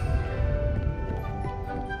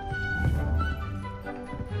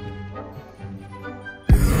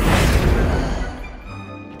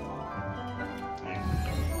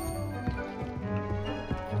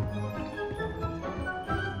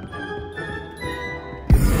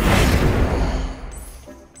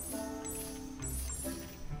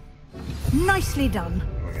Nicely done.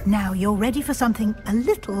 Now you're ready for something a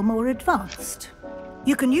little more advanced.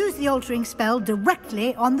 You can use the altering spell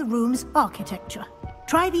directly on the room's architecture.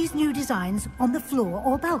 Try these new designs on the floor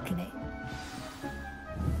or balcony.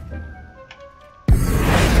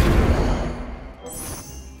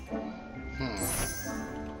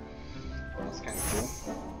 That's kind of cool.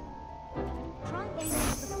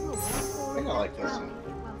 I think I like this one.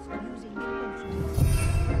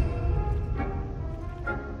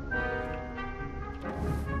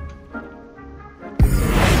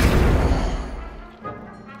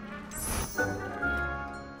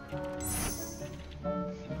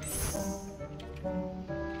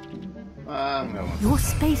 Your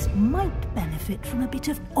space might benefit from a bit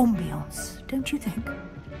of ambiance, don't you think?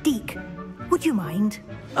 Deke, would you mind?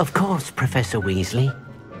 Of course, Professor Weasley.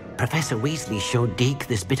 Professor Weasley showed Deke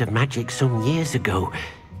this bit of magic some years ago.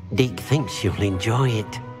 Deke thinks you'll enjoy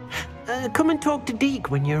it. Come and talk to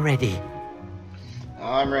Deke when you're ready.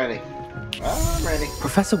 I'm ready. I'm ready.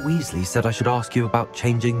 Professor Weasley said I should ask you about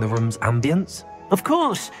changing the room's ambience. Of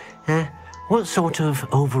course. What sort of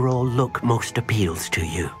overall look most appeals to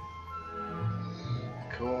you?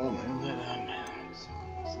 Cool, moonlit ambience.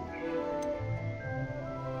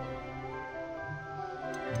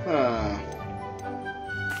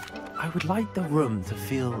 I would like the room to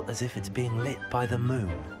feel as if it's being lit by the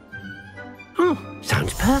moon. Oh,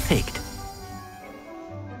 sounds perfect.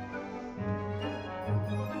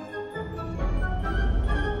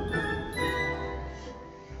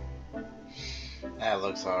 That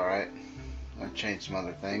looks alright. I've changed some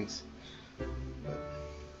other things.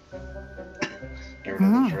 Get rid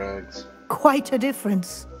of the drugs. Quite a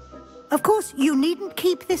difference. Of course, you needn't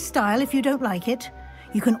keep this style if you don't like it.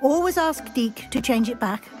 You can always ask Deke to change it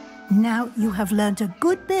back. Now you have learnt a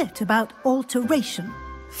good bit about alteration.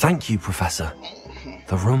 Thank you, Professor.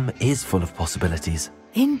 The room is full of possibilities.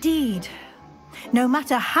 Indeed. No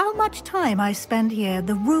matter how much time I spend here,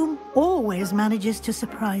 the room always manages to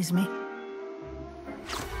surprise me.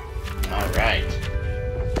 All right.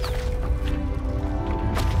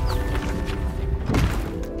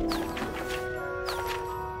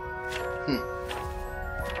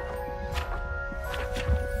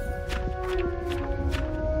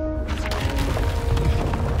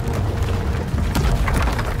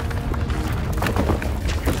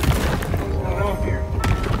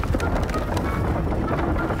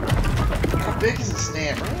 How big is this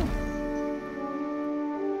damn room?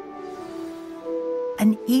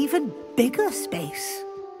 An even bigger space.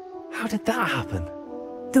 How did that happen?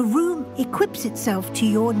 The room equips itself to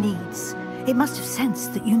your needs. It must have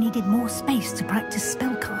sensed that you needed more space to practice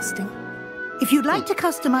spellcasting. If you'd like to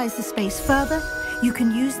customize the space further, you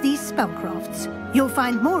can use these spellcrafts. You'll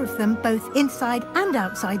find more of them both inside and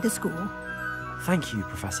outside the school. Thank you,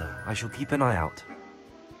 Professor. I shall keep an eye out.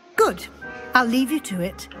 Good. I'll leave you to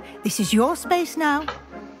it. This is your space now.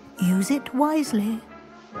 Use it wisely.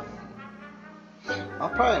 I'll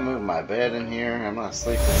probably move my bed in here. I'm not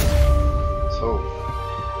sleeping. So.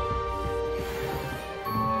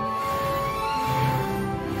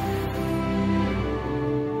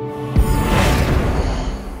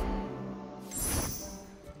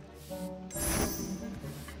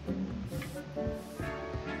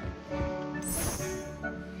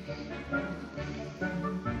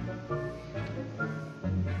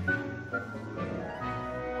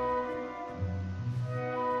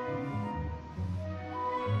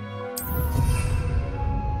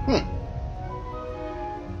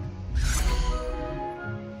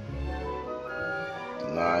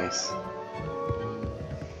 Nice.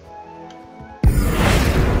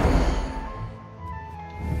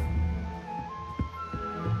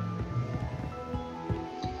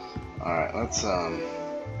 All right, let's get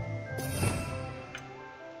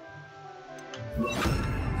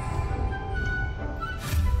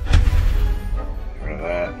rid of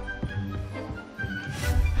that.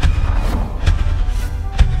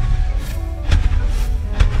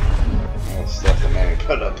 All the stuff that Manny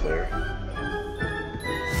put up there.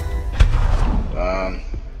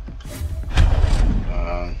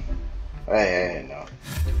 Hey, no.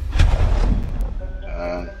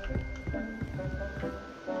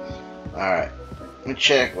 Alright. Let me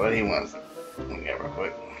check what he wants. Let me get real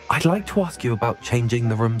quick. I'd like to ask you about changing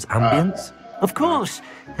the room's ambience. Of course.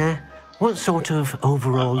 What sort of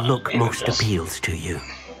overall look most appeals to you?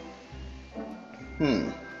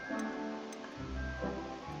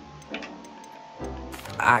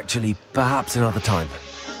 Actually, perhaps another time.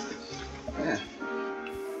 Yeah.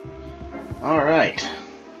 Alright.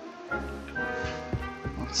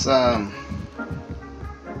 Let's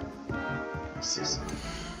see something.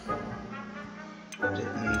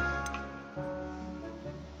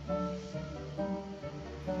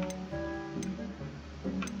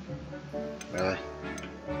 Really?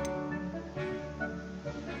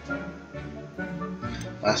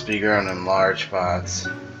 Must be grown in large pots.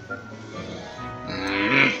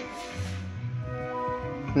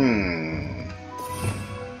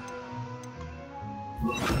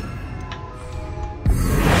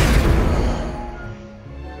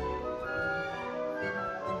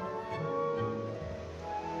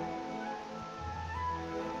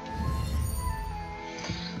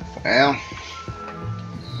 Well,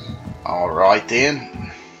 alright then.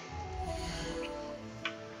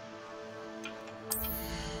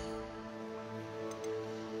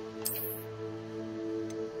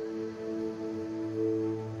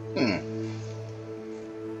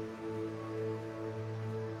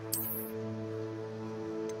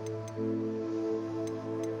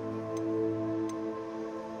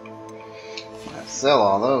 I sell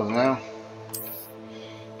all those now.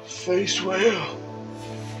 Face whale.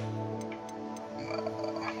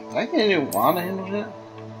 I can do wand handle that.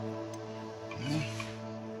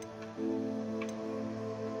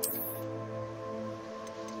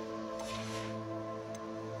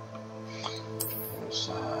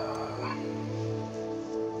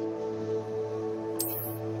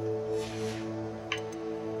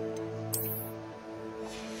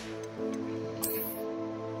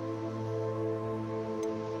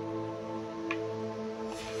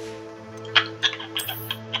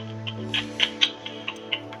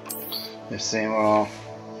 The same all.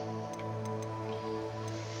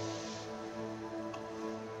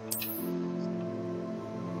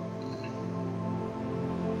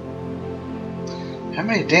 How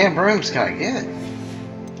many damn brooms can I get?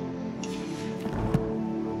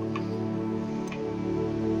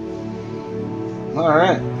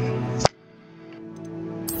 Alright.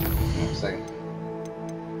 One second.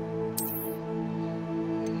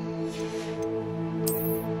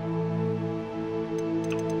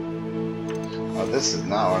 Oh, this is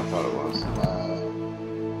not what I thought it was.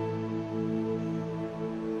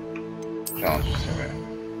 Challenges, okay.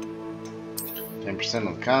 10%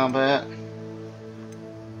 of the combat.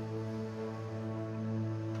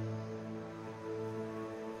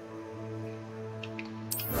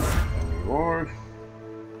 Reward.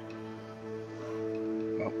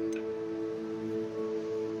 Nope.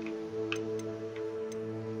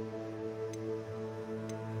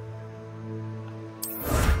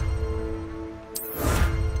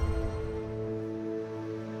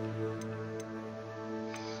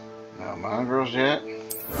 No mongrels yet.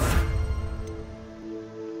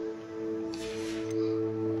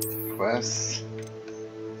 Quests.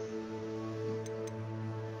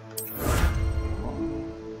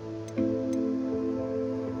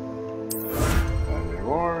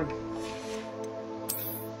 Reward.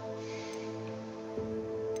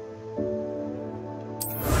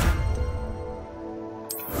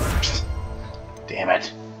 Damn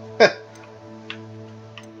it.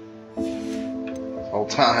 Whole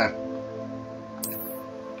time.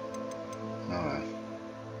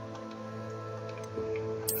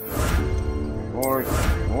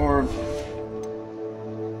 Reward.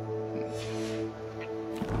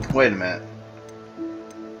 Wait a minute.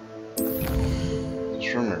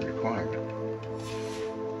 This room is required.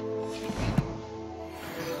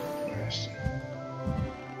 Interesting.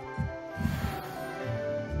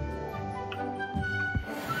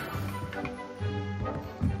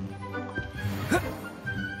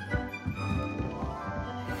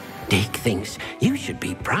 Dick thinks you should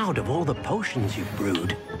be proud of all the potions you've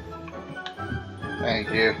brewed.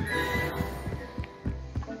 Thank you.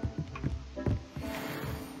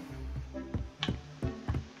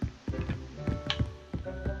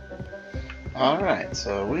 Alright,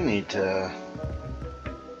 so we need to...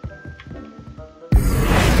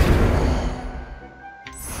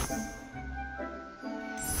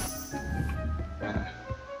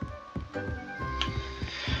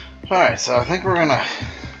 Alright, so I think we're gonna...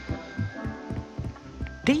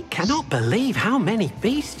 Deke cannot believe how many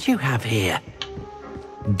beasts you have here.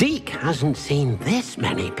 Deke hasn't seen this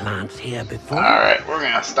many plants here before. Alright, we're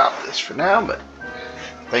gonna stop this for now, but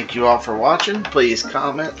thank you all for watching. Please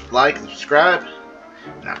comment, like, and subscribe.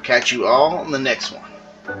 And I'll catch you all in the next one.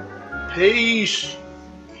 Peace!